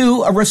you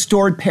to a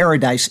restored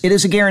paradise. It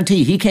is a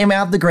guarantee. He came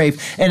out of the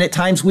grave, and at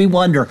times we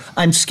wonder,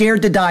 I'm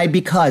scared to die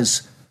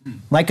because,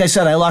 like I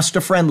said, I lost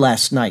a friend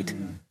last night.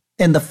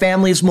 And the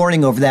family is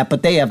mourning over that,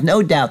 but they have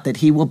no doubt that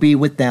he will be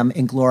with them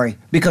in glory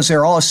because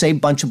they're all a saved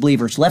bunch of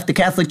believers. Left the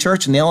Catholic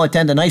Church and they all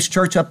attend a nice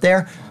church up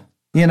there.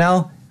 You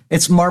know,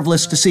 it's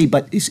marvelous to see,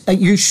 but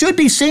you should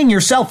be seeing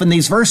yourself in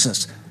these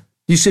verses.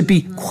 You should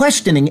be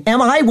questioning,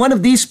 am I one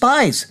of these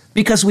spies?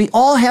 Because we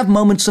all have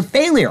moments of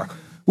failure.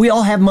 We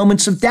all have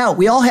moments of doubt.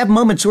 We all have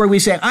moments where we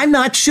say, I'm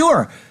not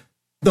sure.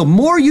 The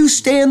more you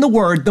stay in the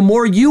word, the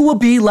more you will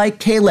be like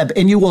Caleb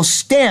and you will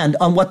stand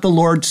on what the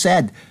Lord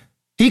said.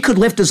 He could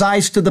lift his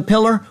eyes to the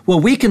pillar. Well,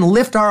 we can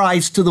lift our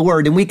eyes to the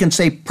word and we can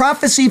say,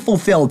 prophecy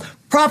fulfilled,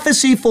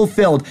 prophecy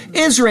fulfilled.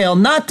 Israel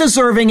not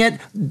deserving it,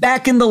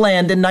 back in the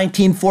land in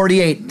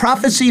 1948.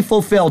 Prophecy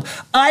fulfilled.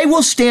 I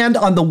will stand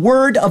on the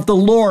word of the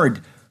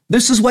Lord.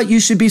 This is what you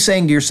should be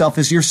saying to yourself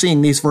as you're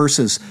seeing these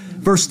verses.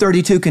 Verse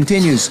 32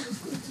 continues.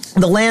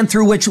 The land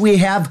through which we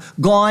have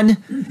gone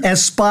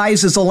as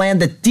spies is a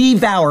land that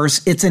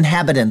devours its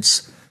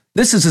inhabitants.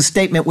 This is a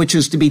statement which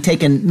is to be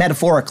taken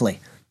metaphorically.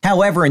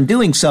 However, in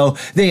doing so,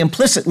 they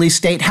implicitly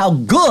state how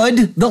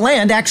good the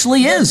land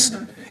actually is.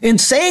 In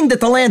saying that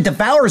the land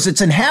devours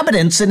its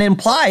inhabitants, it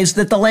implies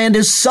that the land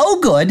is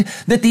so good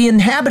that the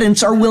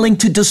inhabitants are willing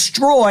to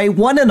destroy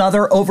one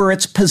another over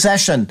its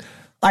possession.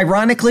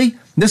 Ironically,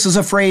 this is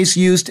a phrase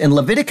used in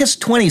Leviticus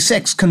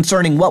 26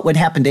 concerning what would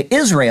happen to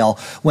Israel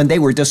when they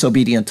were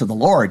disobedient to the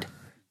Lord.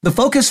 The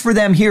focus for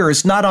them here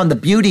is not on the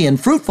beauty and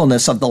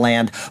fruitfulness of the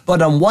land,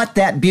 but on what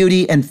that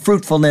beauty and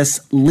fruitfulness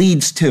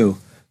leads to.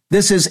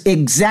 This is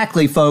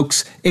exactly,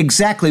 folks,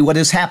 exactly what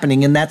is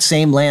happening in that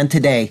same land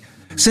today.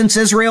 Since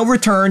Israel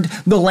returned,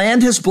 the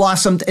land has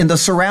blossomed and the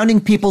surrounding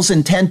peoples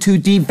intend to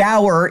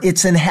devour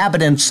its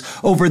inhabitants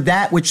over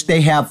that which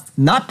they have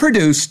not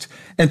produced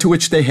and to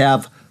which they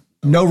have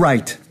no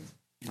right.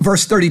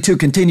 Verse 32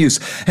 continues,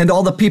 and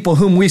all the people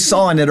whom we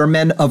saw in it are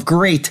men of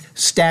great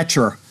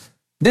stature.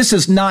 This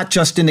is not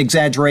just an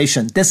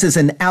exaggeration. This is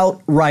an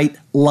outright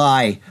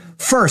lie.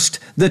 First,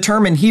 the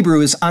term in Hebrew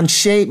is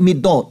anshe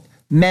midot,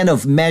 men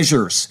of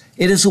measures.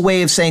 It is a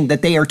way of saying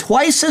that they are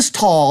twice as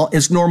tall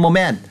as normal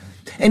men.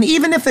 And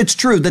even if it's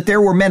true that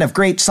there were men of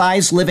great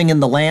size living in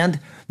the land,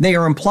 they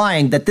are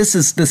implying that this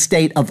is the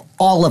state of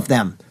all of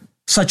them.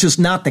 Such is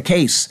not the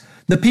case.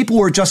 The people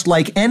were just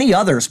like any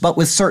others, but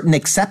with certain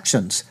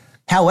exceptions.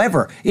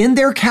 However, in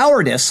their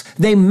cowardice,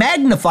 they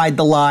magnified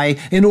the lie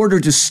in order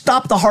to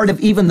stop the heart of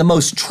even the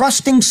most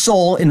trusting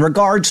soul in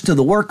regards to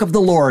the work of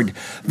the Lord.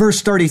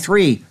 Verse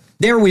 33,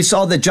 there we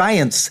saw the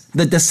giants.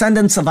 The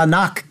descendants of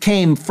Anak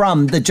came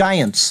from the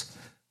giants.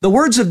 The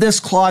words of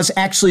this clause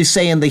actually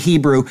say in the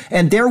Hebrew,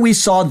 and there we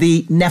saw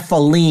the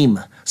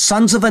Nephilim,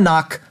 sons of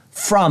Anak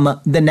from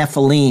the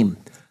Nephilim.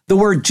 The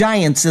word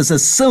giants is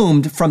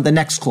assumed from the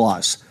next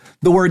clause.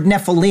 The word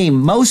Nephilim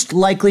most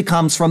likely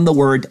comes from the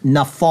word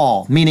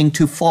nafal, meaning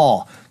to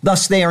fall.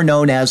 Thus they are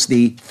known as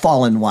the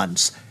fallen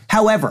ones.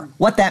 However,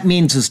 what that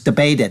means is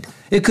debated.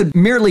 It could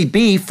merely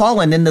be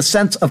fallen in the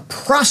sense of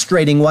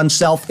prostrating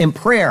oneself in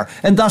prayer,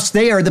 and thus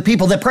they are the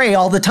people that pray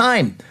all the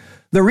time.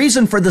 The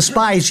reason for the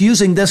spies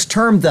using this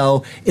term,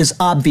 though, is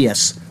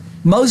obvious.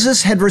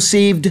 Moses had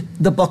received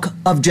the book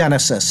of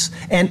Genesis,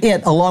 and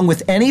it, along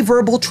with any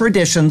verbal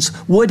traditions,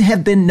 would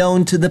have been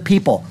known to the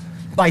people.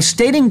 By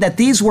stating that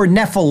these were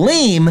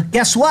Nephilim,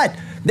 guess what?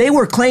 They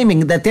were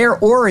claiming that their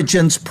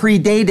origins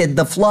predated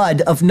the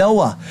flood of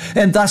Noah,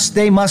 and thus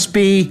they must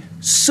be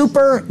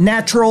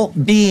supernatural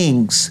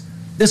beings.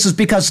 This is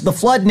because the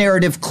flood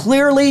narrative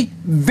clearly,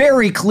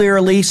 very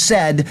clearly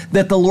said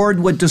that the Lord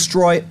would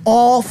destroy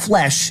all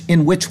flesh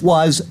in which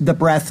was the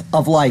breath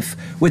of life,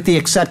 with the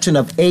exception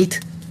of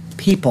 8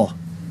 people.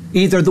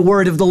 Either the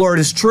word of the Lord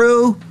is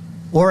true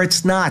or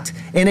it's not.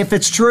 And if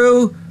it's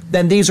true,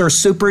 then these are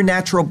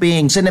supernatural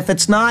beings. And if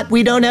it's not,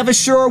 we don't have a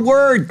sure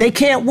word. They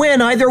can't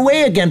win either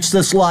way against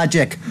this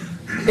logic.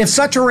 If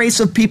such a race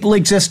of people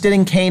existed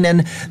in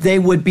Canaan, they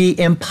would be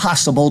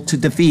impossible to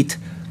defeat.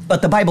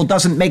 But the Bible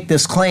doesn't make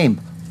this claim.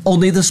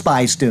 Only the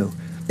spies do.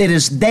 It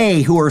is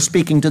they who are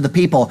speaking to the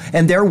people,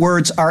 and their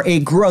words are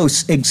a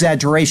gross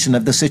exaggeration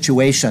of the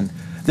situation.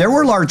 There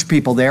were large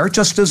people there,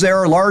 just as there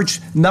are a large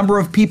number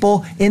of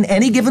people in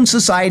any given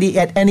society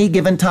at any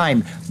given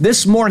time.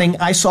 This morning,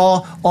 I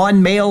saw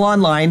on Mail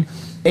Online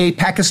a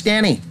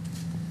Pakistani,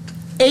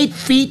 8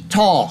 feet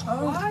tall.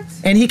 What?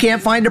 And he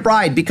can't find a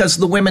bride because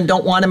the women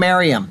don't want to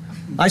marry him.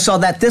 I saw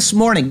that this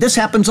morning. This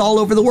happens all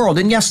over the world.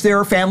 And yes, there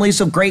are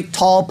families of great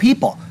tall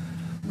people,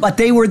 but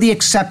they were the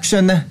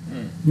exception,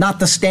 not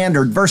the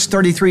standard. Verse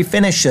 33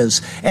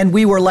 finishes, and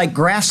we were like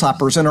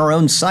grasshoppers in our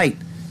own sight,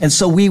 and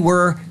so we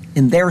were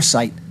in their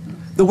sight.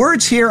 The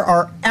words here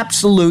are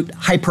absolute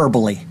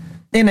hyperbole.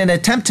 In an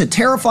attempt to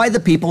terrify the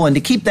people and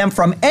to keep them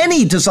from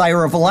any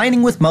desire of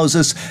aligning with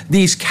Moses,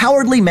 these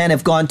cowardly men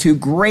have gone to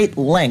great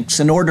lengths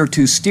in order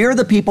to steer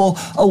the people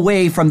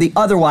away from the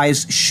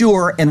otherwise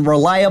sure and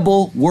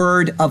reliable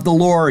word of the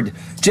Lord.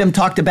 Jim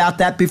talked about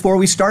that before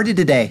we started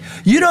today.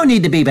 You don't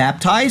need to be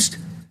baptized.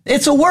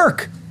 It's a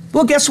work.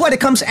 Well, guess what? It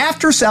comes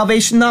after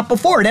salvation, not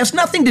before. It has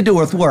nothing to do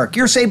with work.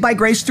 You're saved by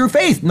grace through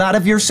faith, not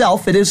of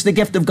yourself. It is the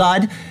gift of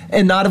God,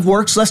 and not of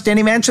works, lest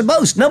any man should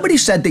boast. Nobody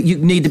said that you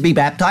need to be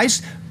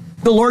baptized.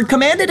 The Lord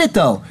commanded it,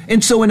 though.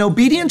 And so in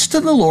obedience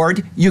to the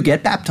Lord, you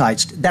get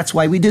baptized. That's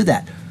why we do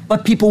that.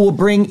 But people will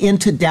bring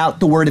into doubt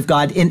the word of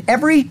God in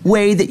every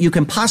way that you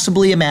can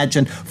possibly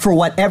imagine for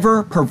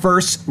whatever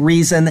perverse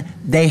reason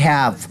they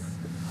have.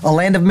 A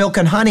land of milk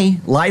and honey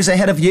lies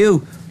ahead of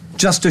you.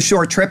 Just a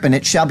short trip, and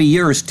it shall be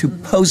yours to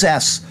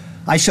possess.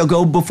 I shall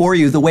go before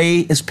you. The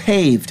way is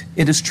paved.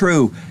 It is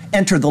true.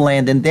 Enter the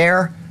land, and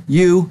there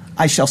you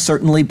I shall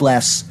certainly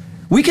bless.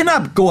 We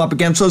cannot go up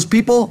against those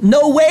people.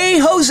 No way,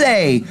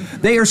 Jose.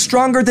 They are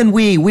stronger than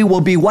we. We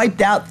will be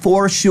wiped out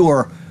for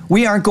sure.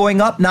 We aren't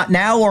going up, not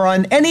now or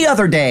on any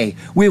other day.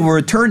 We will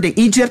return to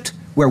Egypt,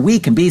 where we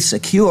can be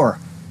secure.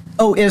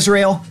 O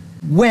Israel,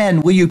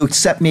 when will you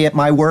accept me at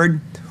my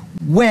word?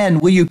 When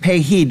will you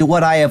pay heed to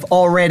what I have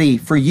already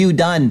for you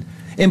done?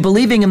 In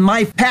believing in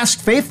my past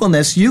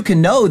faithfulness, you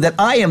can know that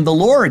I am the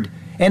Lord.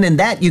 And in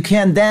that you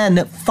can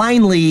then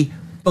finally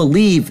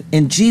believe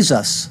in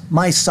Jesus,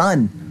 my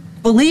son.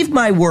 Believe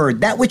my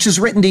word, that which is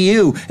written to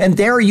you, and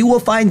there you will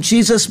find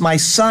Jesus, my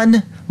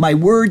son. My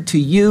word to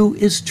you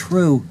is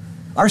true.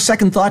 Our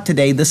second thought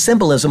today, the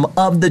symbolism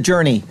of the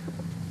journey.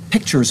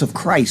 Pictures of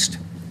Christ.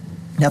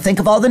 Now think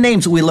of all the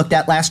names that we looked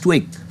at last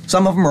week.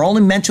 Some of them are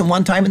only mentioned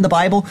one time in the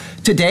Bible.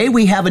 Today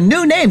we have a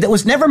new name that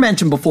was never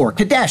mentioned before,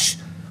 Kadesh.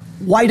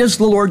 Why does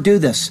the Lord do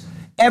this?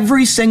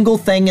 Every single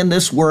thing in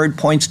this word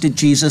points to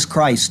Jesus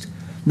Christ.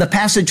 The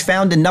passage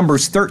found in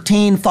Numbers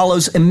 13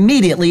 follows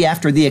immediately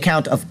after the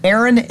account of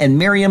Aaron and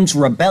Miriam's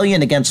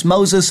rebellion against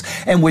Moses,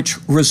 and which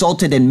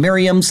resulted in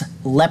Miriam's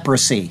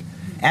leprosy.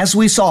 As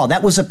we saw,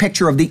 that was a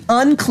picture of the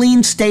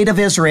unclean state of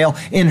Israel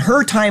in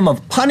her time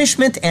of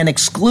punishment and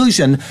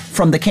exclusion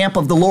from the camp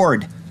of the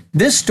Lord.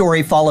 This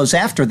story follows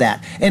after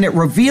that, and it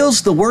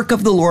reveals the work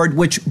of the Lord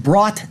which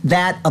brought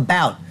that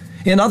about.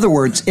 In other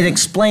words, it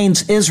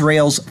explains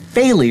Israel's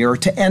failure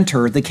to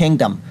enter the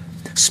kingdom.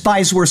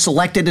 Spies were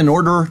selected in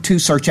order to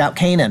search out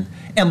Canaan,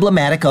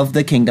 emblematic of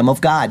the kingdom of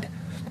God.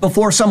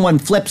 Before someone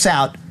flips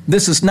out,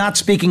 this is not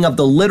speaking of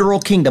the literal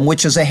kingdom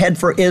which is ahead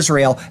for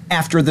Israel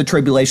after the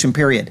tribulation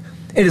period.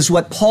 It is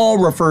what Paul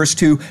refers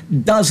to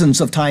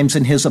dozens of times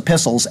in his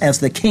epistles as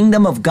the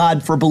kingdom of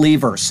God for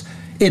believers.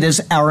 It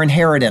is our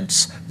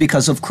inheritance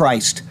because of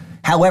Christ.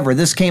 However,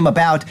 this came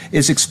about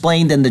is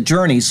explained in the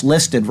journeys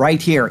listed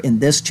right here in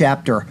this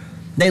chapter.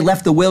 They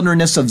left the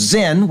wilderness of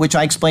Zin, which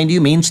I explained to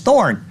you means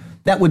thorn.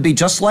 That would be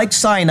just like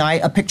Sinai,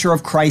 a picture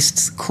of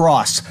Christ's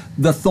cross,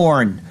 the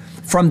thorn.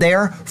 From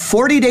there,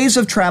 40 days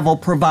of travel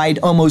provide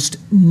almost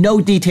no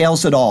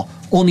details at all.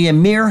 only a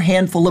mere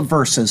handful of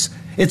verses.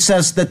 It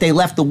says that they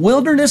left the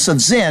wilderness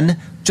of Zin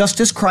just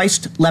as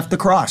Christ left the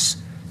cross.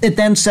 It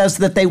then says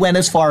that they went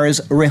as far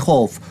as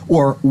Rehov,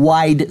 or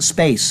wide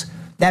space.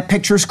 That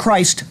pictures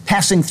Christ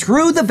passing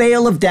through the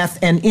veil of death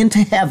and into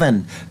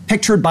heaven,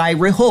 pictured by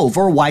Rehov,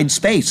 or wide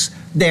space,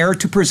 there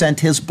to present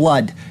his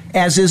blood,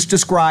 as is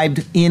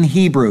described in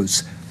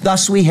Hebrews.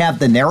 Thus we have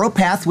the narrow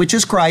path, which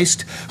is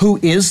Christ, who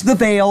is the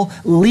veil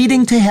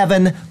leading to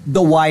heaven,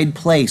 the wide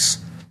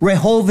place.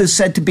 Rehov is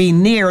said to be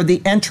near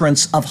the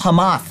entrance of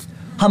Hamath.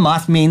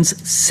 Hamath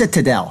means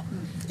citadel.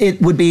 It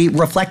would be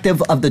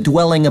reflective of the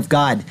dwelling of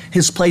God,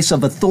 his place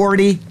of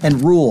authority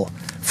and rule.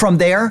 From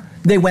there,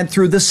 they went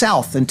through the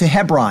south into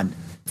Hebron.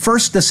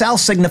 First, the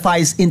south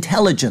signifies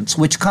intelligence,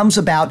 which comes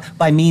about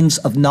by means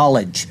of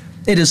knowledge.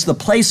 It is the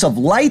place of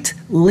light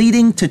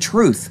leading to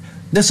truth.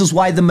 This is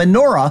why the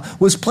menorah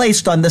was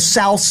placed on the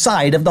south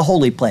side of the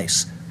holy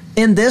place.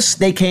 In this,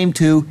 they came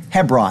to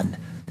Hebron.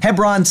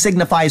 Hebron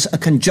signifies a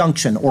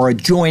conjunction or a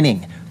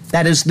joining.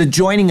 That is the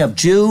joining of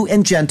Jew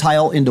and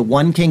Gentile into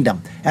one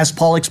kingdom. As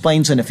Paul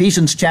explains in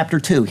Ephesians chapter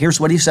 2, here's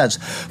what he says.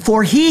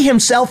 For he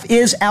himself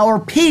is our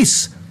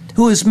peace,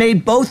 who has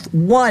made both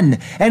one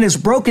and has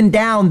broken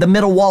down the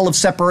middle wall of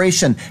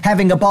separation,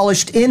 having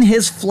abolished in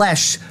his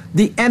flesh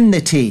the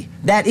enmity,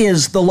 that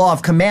is, the law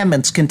of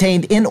commandments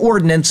contained in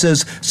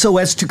ordinances, so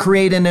as to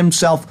create in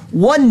himself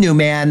one new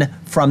man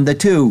from the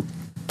two,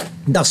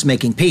 thus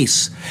making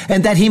peace,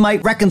 and that he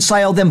might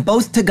reconcile them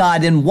both to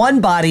God in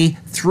one body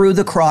through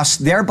the cross,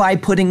 thereby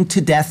putting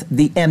to death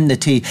the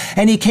enmity.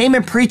 And he came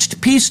and preached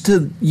peace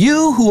to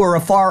you who are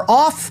afar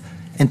off,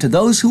 and to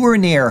those who are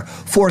near,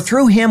 for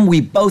through him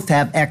we both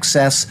have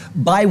access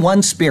by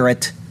one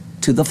Spirit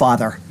to the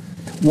Father.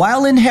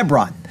 While in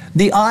Hebron,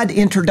 the odd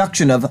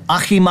introduction of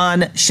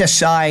Ahiman,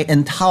 Sheshai,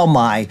 and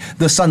Talmai,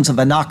 the sons of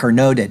Anak, are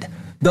noted.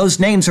 Those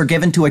names are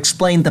given to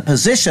explain the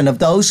position of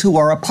those who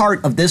are a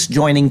part of this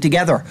joining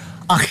together.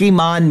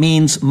 Ahiman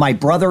means my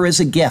brother is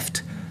a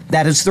gift.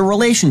 That is the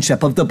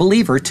relationship of the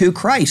believer to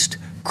Christ.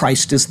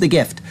 Christ is the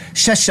gift.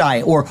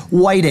 Sheshai, or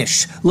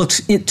whitish, looks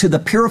to the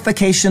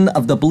purification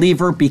of the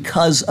believer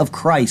because of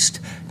Christ.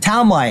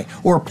 Talmai,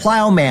 or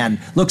plowman,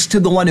 looks to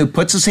the one who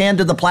puts his hand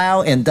to the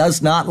plow and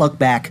does not look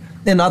back.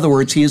 In other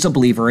words, he is a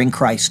believer in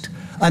Christ.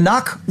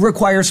 Anak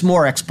requires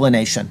more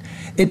explanation.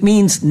 It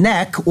means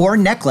neck or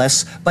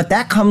necklace, but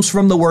that comes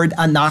from the word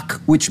anak,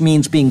 which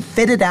means being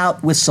fitted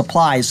out with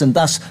supplies and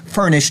thus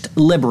furnished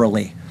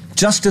liberally,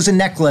 just as a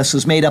necklace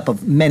is made up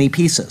of many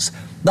pieces.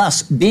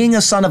 Thus, being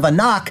a son of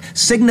Anak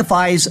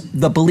signifies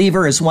the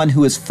believer is one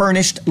who is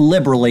furnished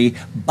liberally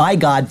by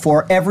God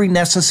for every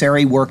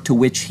necessary work to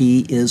which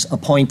he is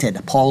appointed.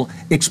 Paul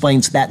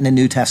explains that in the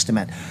New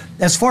Testament.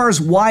 As far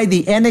as why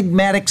the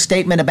enigmatic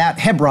statement about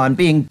Hebron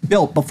being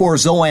built before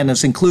Zoan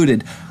is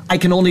included, I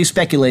can only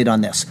speculate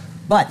on this.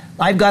 But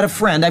I've got a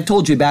friend, I've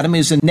told you about him,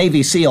 he's a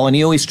Navy SEAL, and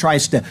he always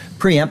tries to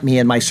preempt me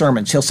in my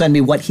sermons. He'll send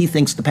me what he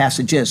thinks the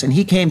passage is. And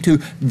he came to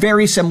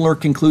very similar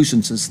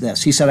conclusions as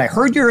this. He said, I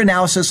heard your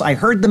analysis, I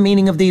heard the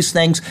meaning of these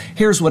things,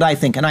 here's what I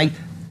think. And I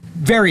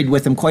varied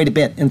with him quite a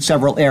bit in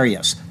several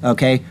areas,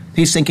 okay?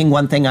 He's thinking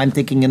one thing, I'm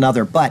thinking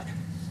another, but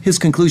his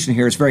conclusion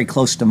here is very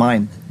close to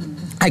mine.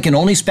 I can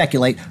only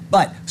speculate,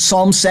 but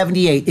Psalm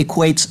 78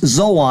 equates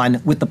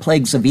Zoan with the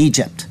plagues of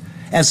Egypt,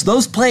 as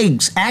those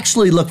plagues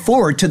actually look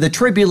forward to the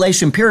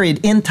tribulation period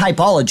in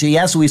typology,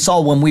 as we saw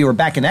when we were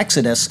back in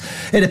Exodus.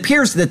 It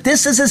appears that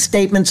this is a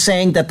statement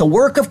saying that the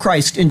work of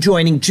Christ in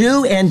joining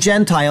Jew and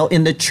Gentile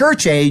in the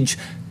church age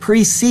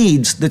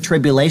precedes the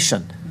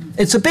tribulation.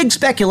 It's a big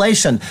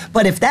speculation,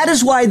 but if that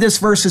is why this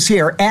verse is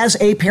here as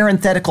a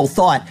parenthetical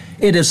thought,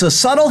 it is a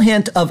subtle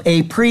hint of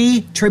a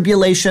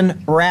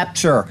pre-tribulation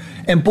rapture.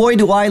 And boy,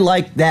 do I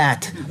like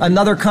that.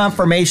 Another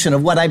confirmation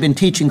of what I've been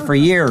teaching for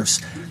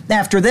years.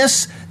 After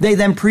this, they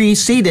then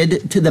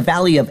proceeded to the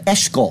valley of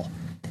Eshcol.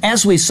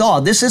 As we saw,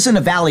 this isn't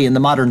a valley in the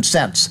modern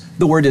sense.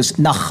 The word is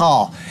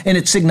Nahal, and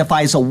it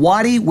signifies a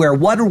wadi where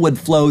water would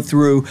flow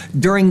through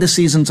during the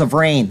seasons of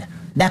rain.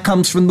 That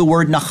comes from the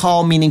word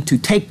Nahal, meaning to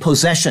take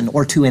possession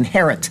or to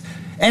inherit.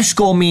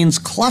 Eshcol means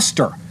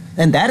cluster,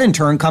 and that in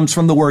turn comes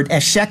from the word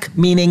Eshek,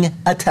 meaning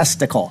a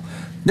testicle.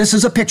 This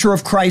is a picture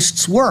of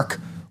Christ's work.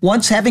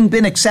 Once having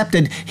been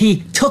accepted,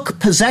 he took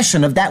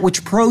possession of that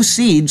which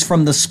proceeds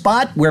from the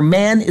spot where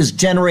man is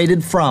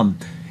generated from.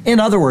 In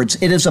other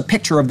words, it is a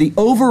picture of the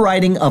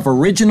overriding of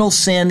original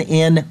sin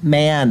in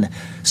man.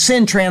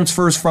 Sin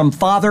transfers from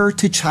father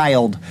to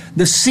child.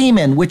 The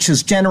semen which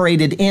is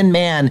generated in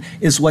man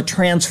is what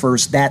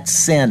transfers that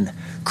sin.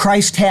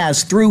 Christ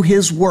has, through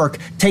his work,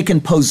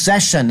 taken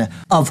possession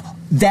of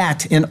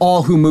that in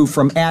all who move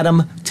from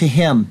Adam to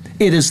him.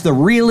 It is the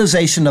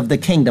realization of the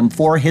kingdom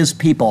for his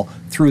people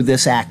through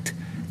this act.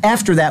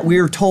 After that, we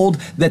are told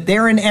that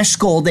there in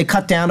Eshcol, they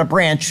cut down a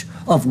branch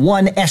of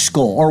one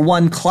Eshcol, or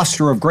one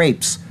cluster of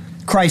grapes.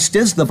 Christ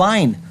is the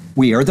vine.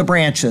 We are the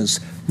branches.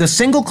 The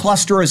single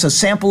cluster is a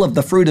sample of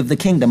the fruit of the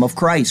kingdom of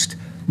Christ.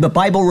 The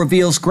Bible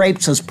reveals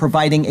grapes as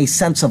providing a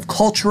sense of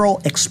cultural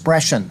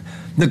expression.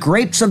 The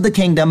grapes of the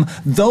kingdom,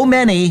 though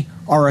many,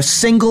 are a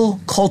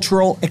single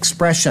cultural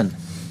expression.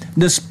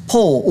 This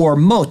pole, or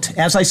mot,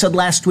 as I said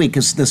last week,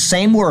 is the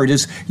same word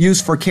as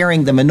used for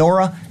carrying the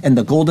menorah and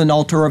the golden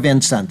altar of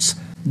incense.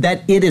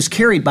 That it is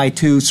carried by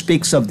two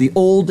speaks of the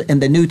Old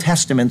and the New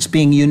Testaments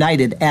being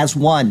united as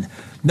one.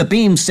 The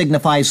beam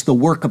signifies the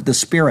work of the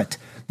Spirit.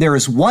 There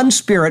is one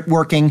Spirit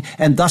working,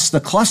 and thus the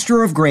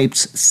cluster of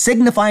grapes,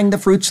 signifying the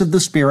fruits of the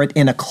Spirit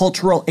in a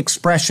cultural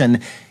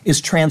expression, is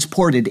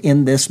transported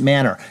in this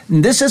manner.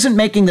 And this isn't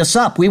making this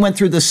up. We went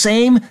through the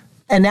same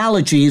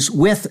analogies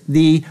with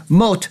the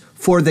mot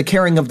for the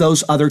carrying of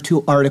those other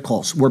two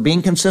articles. We're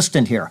being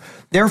consistent here.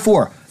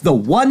 Therefore, the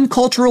one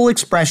cultural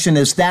expression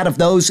is that of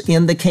those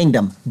in the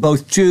kingdom,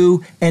 both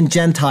Jew and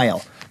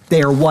Gentile.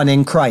 They are one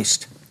in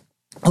Christ.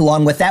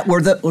 Along with that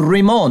were the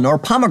rimon, or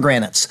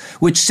pomegranates,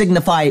 which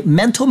signify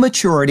mental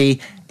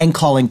maturity and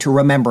calling to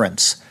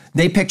remembrance.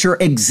 They picture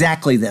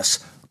exactly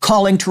this,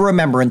 calling to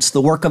remembrance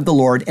the work of the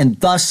Lord and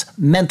thus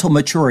mental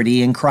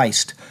maturity in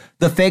Christ.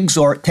 The figs,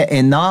 or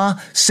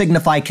te'enah,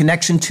 signify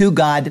connection to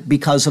God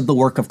because of the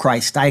work of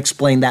Christ. I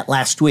explained that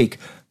last week.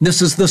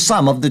 This is the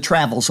sum of the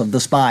travels of the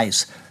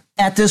spies.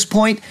 At this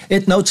point,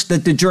 it notes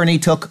that the journey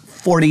took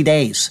 40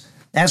 days.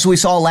 As we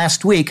saw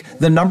last week,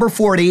 the number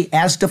 40,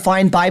 as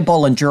defined by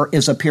Bullinger,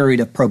 is a period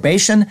of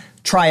probation,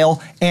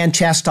 trial, and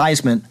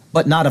chastisement,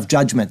 but not of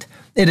judgment.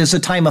 It is a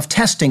time of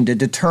testing to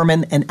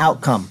determine an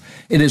outcome.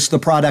 It is the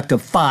product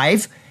of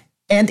 5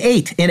 and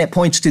 8, and it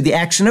points to the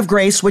action of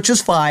grace, which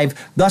is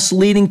 5, thus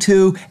leading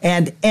to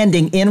and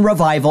ending in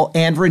revival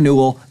and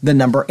renewal, the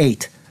number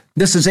 8.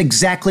 This is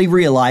exactly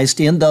realized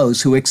in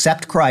those who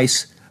accept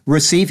Christ,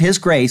 receive His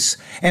grace,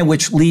 and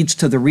which leads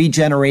to the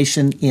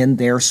regeneration in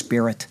their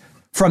spirit.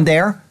 From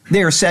there,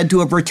 they are said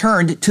to have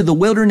returned to the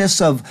wilderness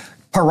of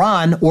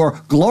Paran,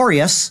 or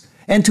glorious,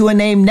 and to a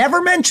name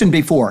never mentioned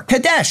before,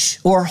 Kadesh,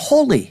 or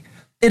holy.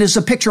 It is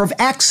a picture of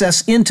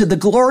access into the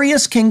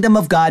glorious kingdom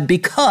of God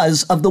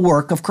because of the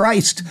work of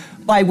Christ,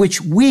 by which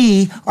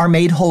we are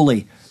made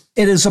holy.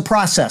 It is a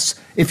process.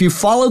 If you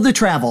follow the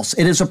travels,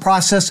 it is a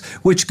process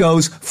which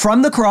goes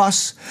from the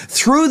cross,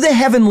 through the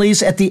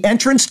heavenlies at the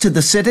entrance to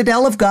the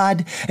citadel of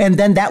God, and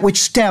then that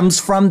which stems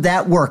from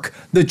that work,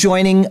 the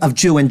joining of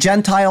Jew and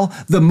Gentile,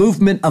 the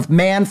movement of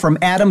man from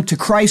Adam to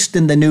Christ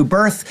in the new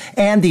birth,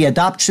 and the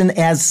adoption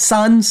as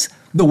sons,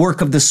 the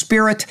work of the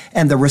Spirit,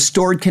 and the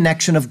restored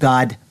connection of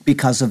God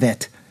because of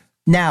it.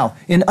 Now,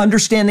 in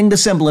understanding the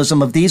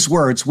symbolism of these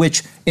words,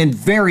 which in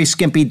very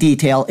skimpy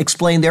detail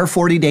explain their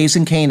 40 days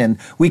in Canaan,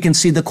 we can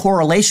see the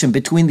correlation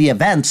between the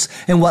events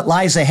and what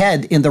lies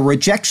ahead in the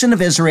rejection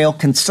of Israel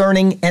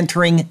concerning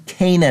entering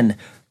Canaan.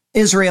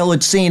 Israel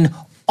had seen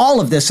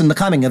all of this in the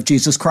coming of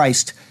Jesus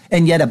Christ,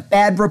 and yet a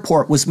bad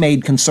report was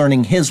made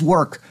concerning His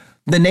work.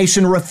 The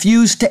nation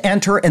refused to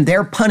enter, and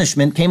their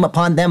punishment came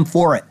upon them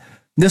for it.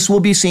 This will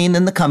be seen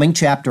in the coming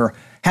chapter.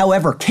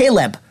 However,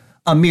 Caleb,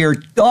 a mere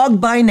dog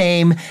by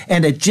name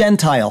and a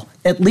Gentile,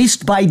 at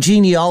least by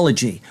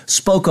genealogy,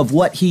 spoke of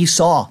what he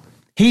saw.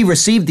 He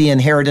received the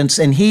inheritance,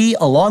 and he,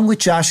 along with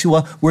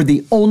Joshua, were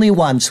the only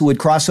ones who would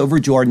cross over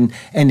Jordan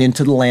and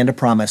into the land of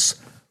promise.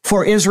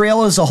 For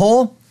Israel as a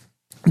whole,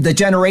 the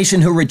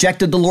generation who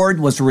rejected the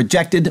Lord was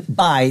rejected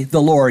by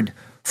the Lord.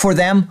 For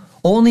them,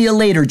 only a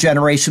later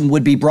generation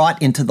would be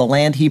brought into the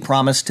land He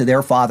promised to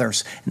their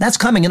fathers. And that's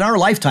coming in our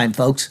lifetime,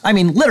 folks. I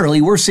mean,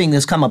 literally, we're seeing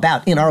this come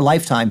about in our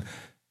lifetime.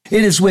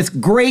 It is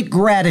with great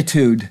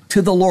gratitude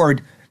to the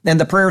Lord and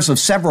the prayers of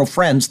several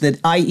friends that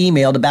I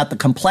emailed about the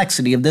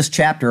complexity of this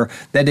chapter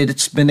that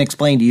it's been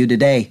explained to you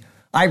today.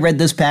 I read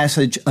this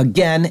passage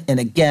again and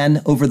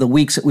again over the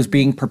weeks it was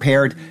being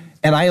prepared,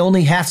 and I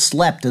only half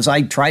slept as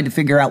I tried to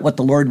figure out what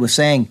the Lord was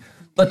saying.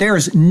 But there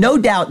is no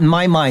doubt in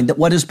my mind that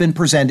what has been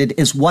presented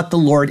is what the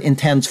Lord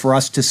intends for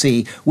us to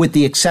see, with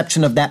the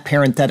exception of that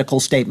parenthetical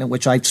statement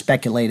which I've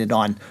speculated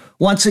on.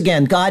 Once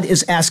again, God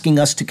is asking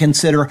us to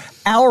consider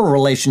our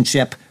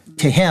relationship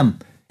to Him,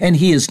 and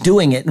He is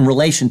doing it in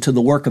relation to the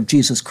work of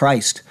Jesus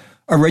Christ.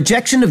 A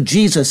rejection of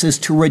Jesus is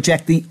to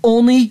reject the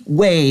only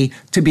way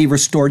to be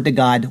restored to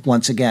God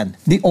once again.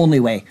 The only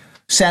way.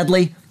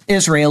 Sadly,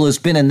 Israel has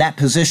been in that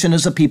position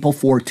as a people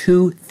for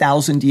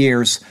 2,000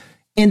 years.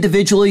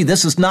 Individually,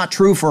 this is not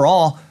true for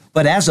all,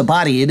 but as a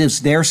body, it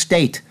is their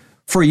state.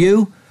 For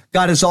you,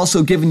 God has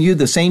also given you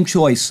the same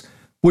choice.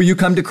 Will you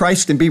come to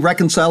Christ and be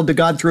reconciled to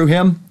God through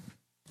Him?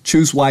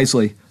 Choose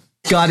wisely.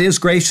 God is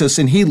gracious,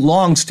 and He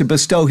longs to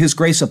bestow His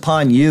grace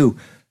upon you.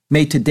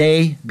 May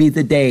today be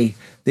the day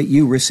that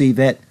you receive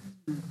it.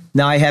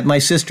 Now, I had my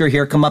sister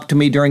here come up to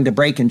me during the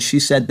break, and she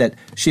said that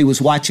she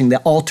was watching the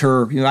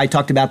altar. You know, I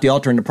talked about the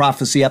altar in the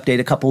prophecy update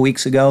a couple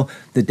weeks ago,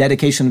 the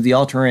dedication of the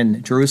altar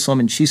in Jerusalem,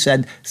 and she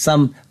said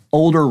some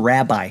older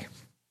rabbi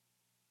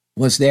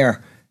was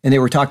there, and they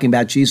were talking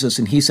about Jesus,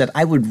 and he said,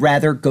 I would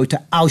rather go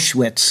to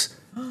Auschwitz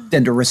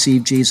than to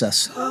receive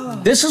Jesus.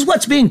 This is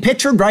what's being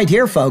pictured right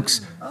here,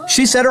 folks.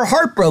 She said her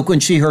heart broke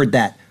when she heard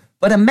that.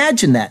 But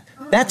imagine that.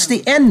 That's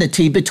the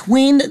enmity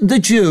between the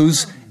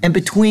Jews and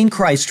between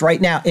Christ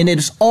right now. And it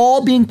is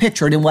all being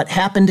pictured in what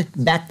happened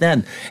back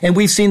then. And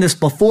we've seen this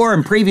before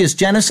in previous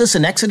Genesis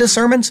and Exodus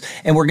sermons,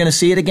 and we're going to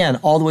see it again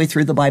all the way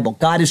through the Bible.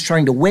 God is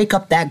trying to wake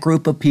up that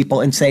group of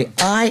people and say,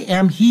 I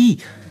am He.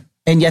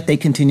 And yet they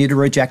continue to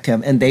reject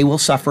Him, and they will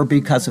suffer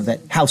because of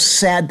it. How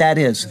sad that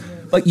is.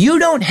 But you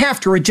don't have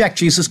to reject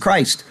Jesus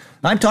Christ.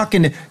 I'm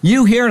talking to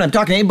you here, and I'm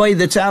talking to anybody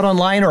that's out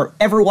online or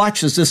ever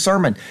watches this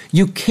sermon.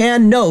 You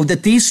can know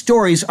that these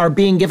stories are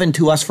being given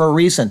to us for a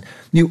reason.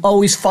 You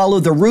always follow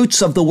the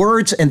roots of the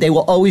words, and they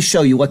will always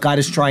show you what God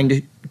is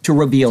trying to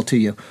reveal to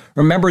you.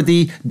 Remember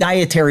the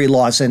dietary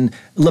laws in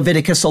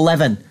Leviticus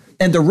 11.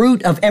 And the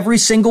root of every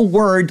single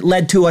word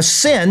led to a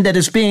sin that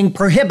is being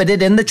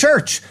prohibited in the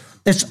church.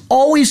 It's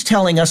always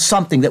telling us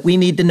something that we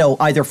need to know,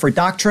 either for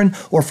doctrine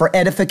or for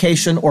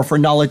edification or for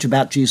knowledge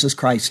about Jesus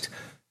Christ.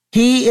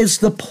 He is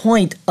the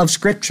point of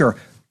Scripture.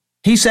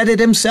 He said it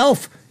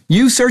Himself.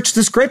 You search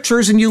the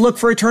Scriptures and you look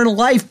for eternal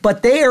life,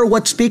 but they are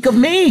what speak of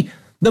me.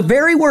 The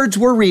very words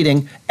we're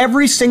reading,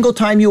 every single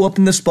time you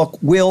open this book,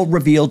 will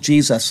reveal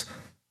Jesus.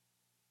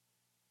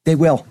 They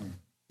will.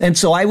 And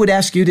so I would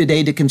ask you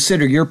today to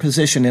consider your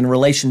position in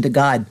relation to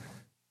God.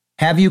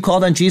 Have you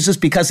called on Jesus?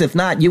 Because if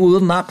not, you will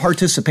not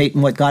participate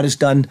in what God has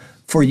done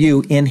for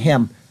you in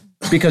Him.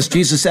 Because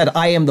Jesus said,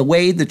 I am the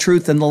way, the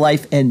truth, and the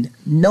life, and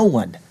no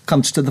one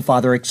comes to the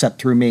Father except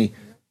through me.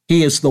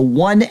 He is the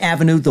one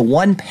avenue, the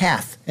one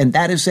path, and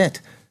that is it.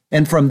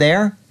 And from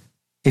there,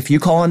 if you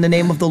call on the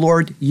name of the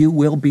Lord, you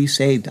will be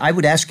saved. I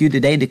would ask you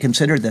today to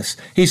consider this.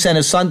 He sent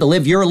His Son to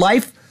live your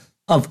life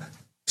of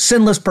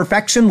sinless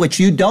perfection, which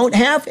you don't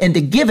have, and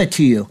to give it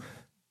to you.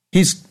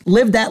 He's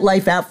lived that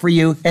life out for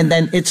you, and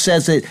then it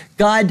says that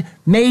God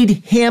made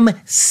Him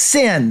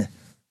sin,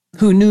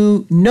 who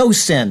knew no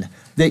sin,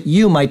 that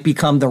you might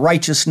become the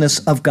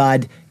righteousness of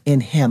God in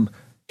Him.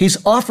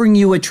 He's offering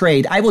you a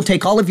trade. I will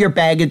take all of your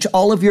baggage,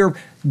 all of your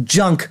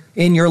junk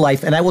in your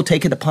life, and I will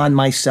take it upon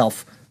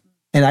myself,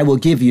 and I will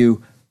give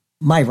you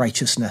my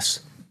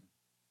righteousness.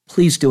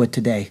 Please do it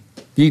today.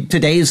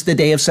 Today is the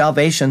day of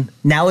salvation.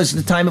 Now is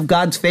the time of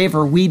God's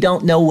favor. We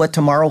don't know what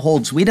tomorrow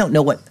holds. We don't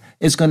know what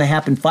is going to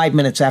happen 5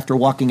 minutes after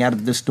walking out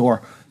of this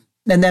door.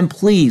 And then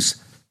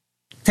please,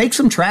 take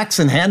some tracts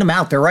and hand them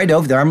out. They're right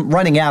over there. I'm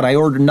running out. I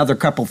ordered another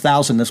couple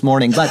thousand this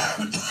morning, but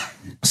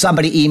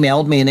somebody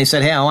emailed me and they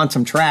said, hey, I want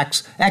some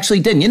tracts. Actually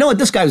didn't. You know what?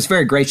 This guy was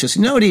very gracious.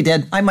 You know what he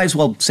did? I might as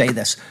well say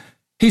this.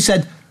 He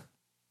said,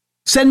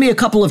 send me a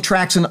couple of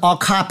tracts and I'll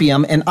copy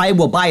them and I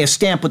will buy a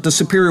stamp with the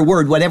superior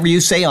word, whatever you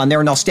say on there,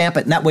 and I'll stamp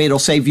it. And that way it'll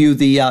save you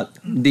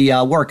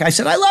the work. I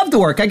said, I love the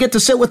work. I get to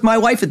sit with my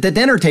wife at the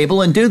dinner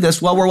table and do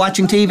this while we're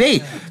watching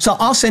TV. So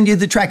I'll send you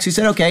the tracts. He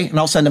said, okay. And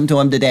I'll send them to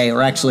him today,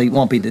 or actually it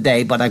won't be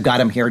today, but I've got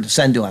them here to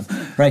send to him,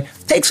 right?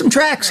 Take some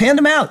tracts, hand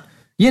them out.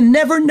 You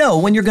never know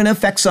when you're going to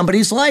affect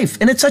somebody's life.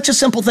 And it's such a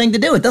simple thing to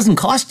do. It doesn't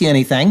cost you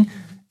anything.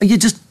 You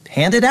just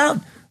hand it out.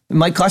 It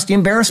might cost you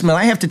embarrassment.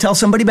 I have to tell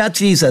somebody about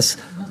Jesus.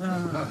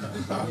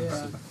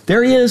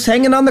 There He is,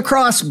 hanging on the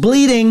cross,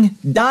 bleeding,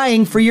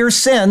 dying for your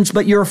sins,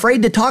 but you're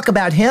afraid to talk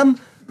about Him?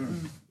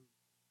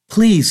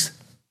 Please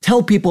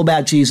tell people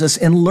about Jesus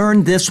and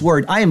learn this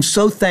word. I am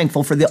so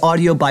thankful for the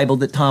audio Bible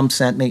that Tom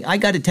sent me. I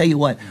got to tell you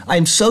what, I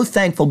am so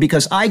thankful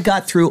because I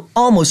got through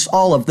almost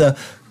all of the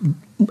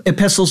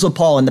epistles of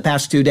Paul in the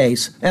past 2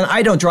 days. And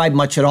I don't drive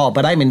much at all,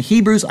 but I'm in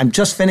Hebrews. I'm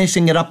just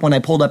finishing it up when I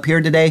pulled up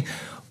here today.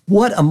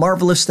 What a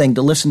marvelous thing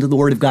to listen to the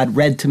Word of God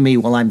read to me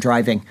while I'm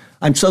driving.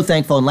 I'm so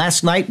thankful. And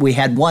last night we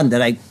had one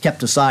that I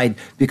kept aside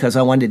because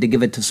I wanted to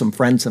give it to some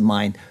friends of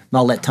mine. And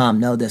I'll let Tom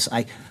know this.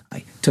 I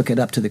took it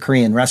up to the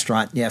Korean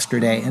restaurant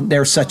yesterday, and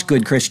they're such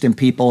good Christian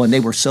people, and they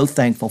were so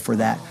thankful for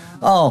that.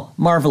 Oh,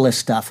 marvelous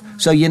stuff.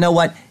 So you know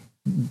what?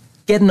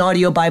 Get an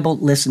audio Bible,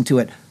 listen to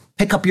it.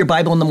 Pick up your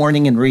Bible in the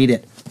morning and read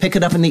it. Pick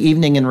it up in the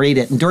evening and read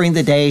it. And during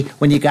the day,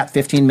 when you got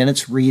 15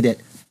 minutes, read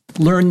it.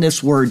 Learn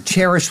this word.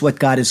 Cherish what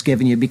God has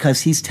given you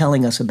because He's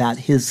telling us about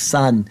His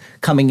Son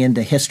coming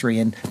into history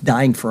and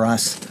dying for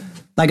us.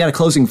 I got a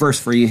closing verse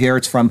for you here.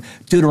 It's from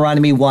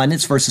Deuteronomy 1.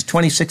 It's verses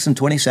 26 and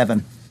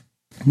 27.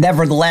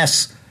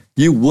 Nevertheless,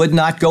 you would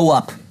not go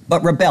up,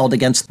 but rebelled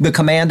against the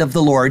command of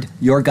the Lord,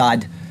 your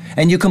God.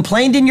 And you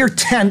complained in your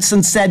tents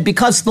and said,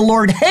 because the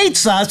Lord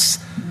hates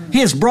us, He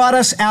has brought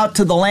us out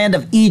to the land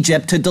of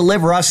Egypt to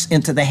deliver us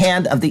into the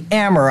hand of the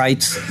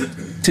Amorites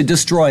to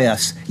destroy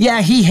us.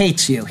 Yeah, He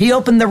hates you. He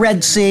opened the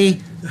Red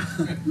Sea.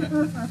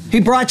 He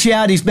brought you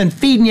out. He's been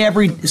feeding you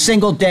every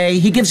single day.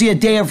 He gives you a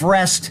day of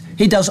rest.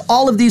 He does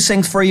all of these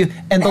things for you,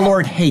 and the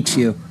Lord hates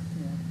you.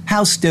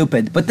 How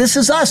stupid. But this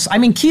is us. I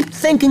mean, keep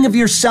thinking of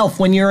yourself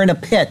when you're in a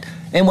pit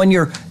and when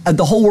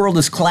the whole world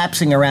is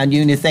collapsing around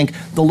you and you think,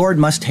 the Lord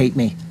must hate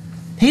me.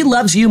 He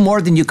loves you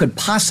more than you could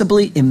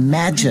possibly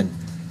imagine.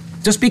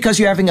 Just because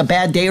you're having a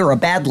bad day or a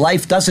bad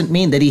life doesn't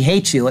mean that He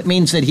hates you. It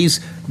means that He's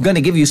going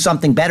to give you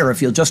something better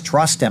if you'll just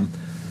trust Him.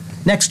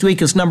 Next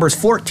week is Numbers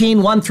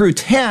 14, 1 through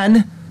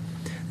 10.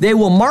 They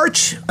will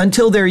march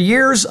until their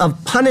years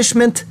of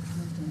punishment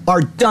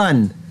are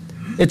done.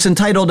 It's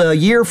entitled A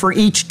Year for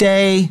Each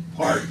Day.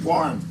 Part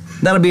 1.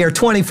 That'll be our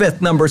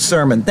 25th Numbers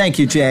sermon. Thank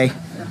you, Jay.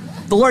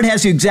 The Lord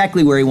has you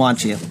exactly where He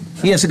wants you.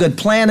 He has a good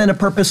plan and a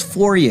purpose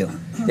for you.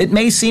 It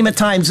may seem at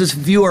times as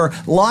if you are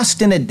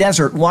lost in a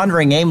desert,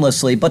 wandering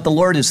aimlessly, but the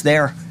Lord is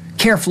there,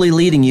 carefully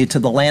leading you to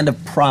the land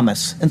of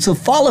promise. And so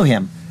follow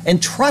him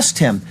and trust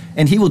him,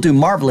 and he will do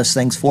marvelous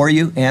things for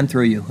you and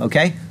through you,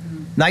 okay?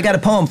 Now, I got a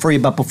poem for you,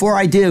 but before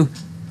I do,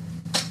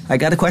 I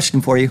got a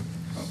question for you.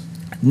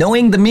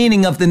 Knowing the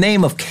meaning of the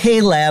name of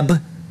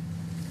Caleb,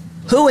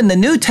 who in the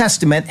New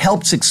Testament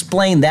helps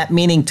explain that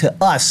meaning to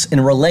us in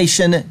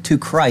relation to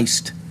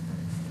Christ?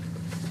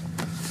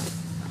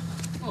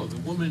 Oh, the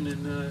woman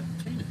in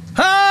Canaan.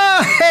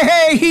 Ah,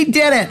 hey, he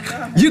did it.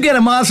 You get a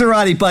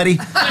Maserati, buddy.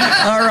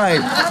 All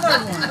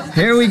right.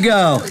 Here we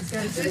go.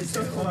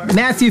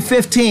 Matthew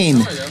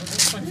 15,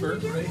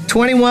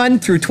 21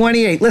 through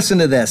 28. Listen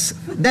to this.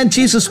 Then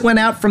Jesus went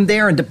out from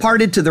there and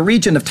departed to the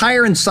region of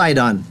Tyre and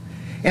Sidon.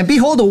 And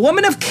behold, a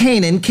woman of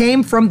Canaan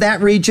came from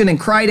that region and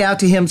cried out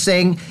to him,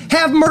 saying,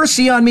 "Have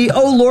mercy on me,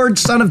 O Lord,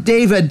 Son of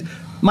David.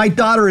 My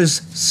daughter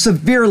is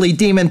severely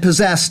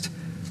demon-possessed."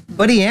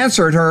 But he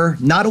answered her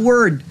not a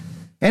word.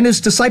 And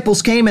his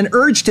disciples came and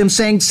urged him,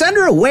 saying, "Send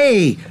her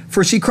away,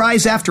 for she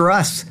cries after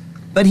us."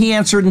 But he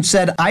answered and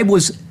said, "I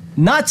was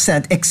not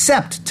sent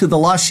except to the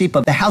lost sheep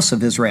of the house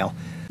of Israel."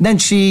 Then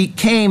she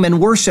came and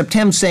worshipped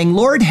him, saying,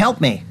 "Lord, help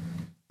me."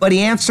 But he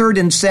answered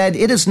and said,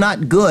 "It is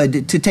not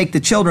good to take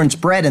the children's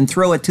bread and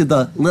throw it to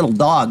the little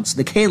dogs,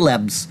 the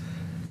Calebs."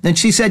 Then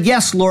she said,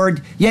 "Yes,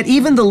 Lord, yet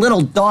even the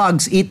little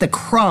dogs eat the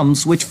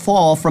crumbs which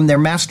fall from their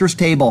master's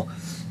table."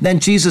 Then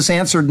Jesus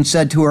answered and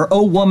said to her,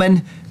 "O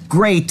woman,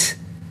 great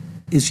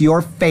is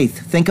your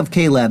faith." Think of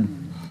Caleb.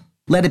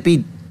 "Let it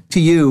be to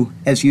you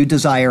as you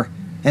desire."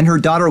 And her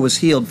daughter was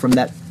healed from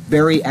that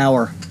very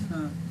hour.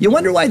 You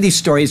wonder why these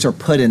stories are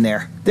put in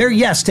there. They're,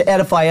 yes, to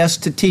edify us,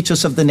 to teach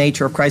us of the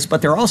nature of Christ,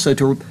 but they're also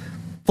to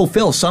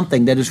fulfill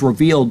something that is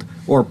revealed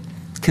or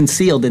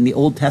concealed in the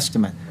Old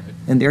Testament.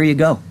 And there you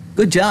go.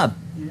 Good job.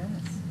 Yes.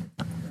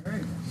 Very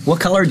good. What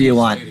color do you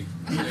want?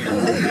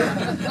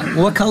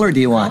 What color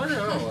do you want?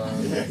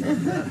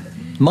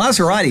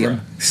 Maserati.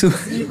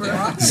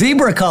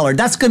 Zebra color.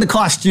 That's going to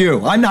cost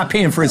you. I'm not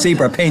paying for a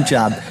zebra paint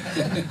job.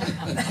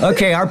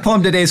 Okay, our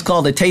poem today is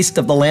called "A Taste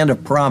of the Land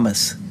of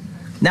Promise."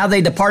 Now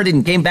they departed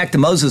and came back to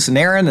Moses and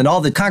Aaron and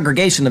all the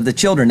congregation of the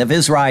children of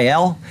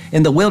Israel.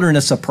 In the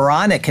wilderness of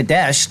Paran at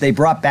Kadesh, they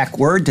brought back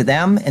word to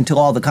them and to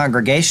all the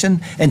congregation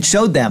and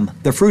showed them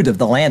the fruit of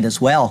the land as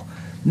well.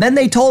 Then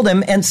they told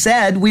him and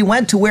said, "We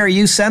went to where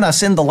you sent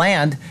us in the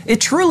land. It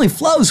truly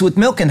flows with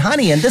milk and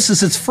honey, and this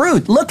is its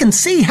fruit. Look and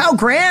see how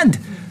grand.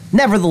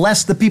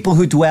 Nevertheless, the people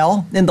who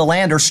dwell in the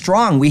land are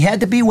strong. We had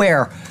to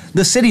beware.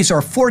 The cities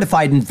are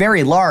fortified and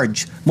very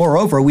large.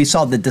 Moreover, we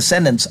saw the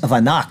descendants of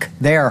Anak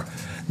there.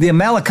 The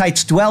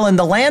Amalekites dwell in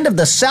the land of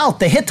the south.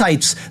 The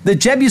Hittites, the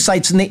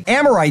Jebusites, and the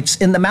Amorites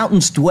in the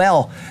mountains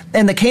dwell.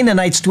 And the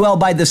Canaanites dwell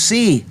by the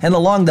sea and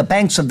along the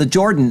banks of the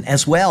Jordan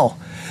as well."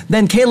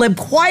 Then Caleb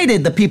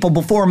quieted the people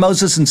before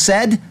Moses and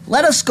said,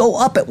 "Let us go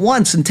up at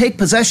once and take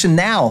possession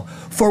now,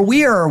 for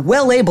we are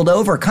well able to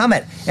overcome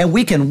it, and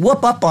we can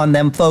whoop up on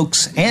them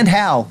folks, and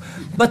how."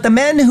 But the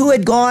men who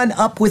had gone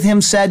up with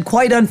him said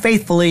quite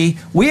unfaithfully,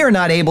 "We are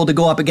not able to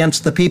go up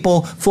against the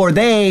people, for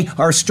they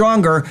are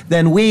stronger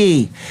than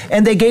we."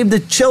 And they gave the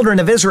children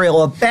of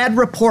Israel a bad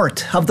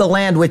report of the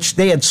land which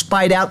they had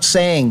spied out,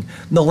 saying,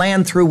 "The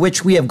land through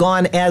which we have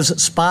gone as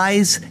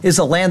spies is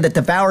a land that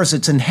devours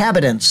its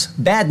inhabitants.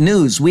 Bad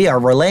news we are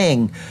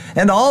relaying.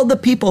 And all the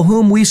people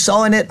whom we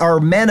saw in it are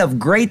men of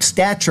great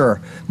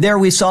stature. There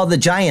we saw the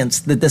giants,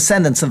 the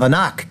descendants of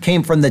Anak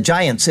came from the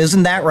giants.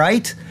 Isn't that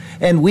right?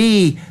 And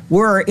we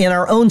were in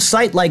our own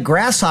sight like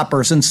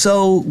grasshoppers, and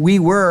so we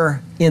were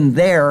in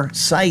their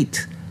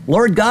sight.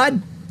 Lord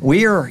God,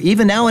 we are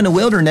even now in the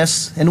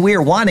wilderness, and we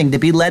are wanting to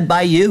be led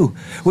by you.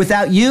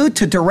 Without you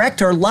to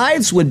direct our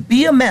lives would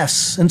be a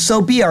mess, and so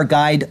be our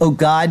guide, O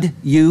God,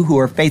 you who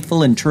are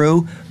faithful and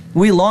true.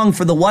 We long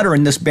for the water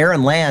in this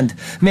barren land.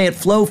 May it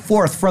flow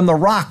forth from the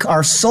rock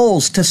our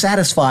souls to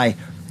satisfy.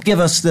 Give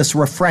us this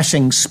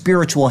refreshing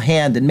spiritual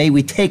hand, and may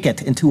we take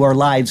it into our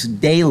lives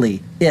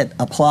daily, it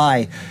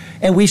apply.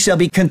 And we shall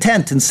be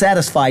content and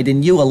satisfied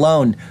in you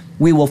alone.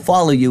 We will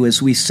follow you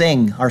as we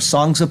sing our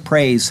songs of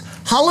praise.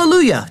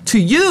 Hallelujah to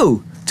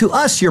you, to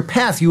us your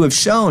path you have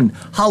shown.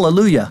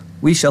 Hallelujah,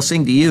 we shall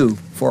sing to you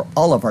for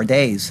all of our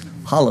days.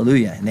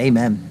 Hallelujah and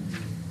amen.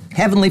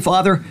 Heavenly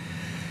Father,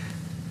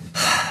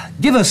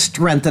 give us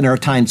strength in our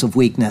times of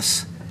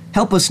weakness.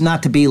 Help us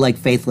not to be like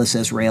faithless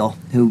Israel,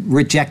 who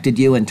rejected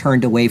you and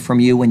turned away from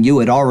you when you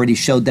had already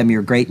showed them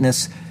your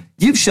greatness.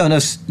 You've shown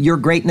us your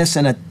greatness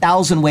in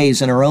 1,000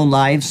 ways in our own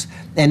lives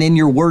and in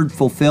your word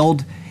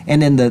fulfilled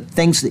and in the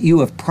things that you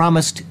have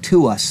promised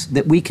to us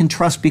that we can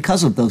trust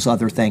because of those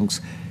other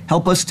things.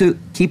 Help us to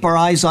keep our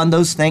eyes on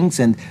those things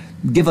and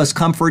give us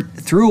comfort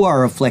through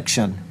our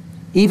affliction.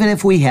 Even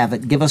if we have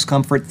it, give us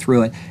comfort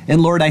through it.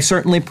 And Lord, I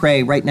certainly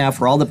pray right now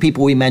for all the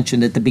people we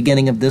mentioned at the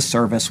beginning of this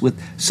service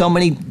with so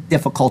many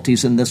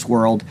difficulties in this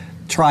world,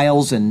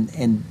 trials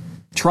and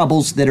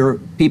troubles that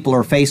people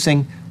are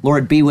facing.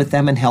 Lord, be with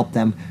them and help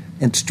them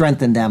and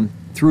strengthen them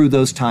through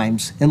those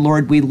times. And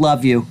Lord, we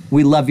love you.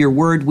 We love your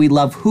word. We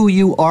love who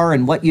you are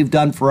and what you've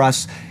done for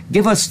us.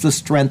 Give us the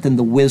strength and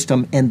the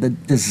wisdom and the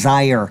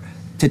desire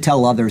to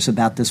tell others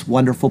about this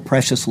wonderful,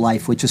 precious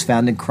life which is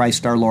found in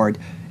Christ our Lord.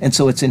 And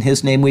so it's in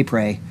his name we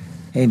pray.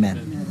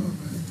 Amen.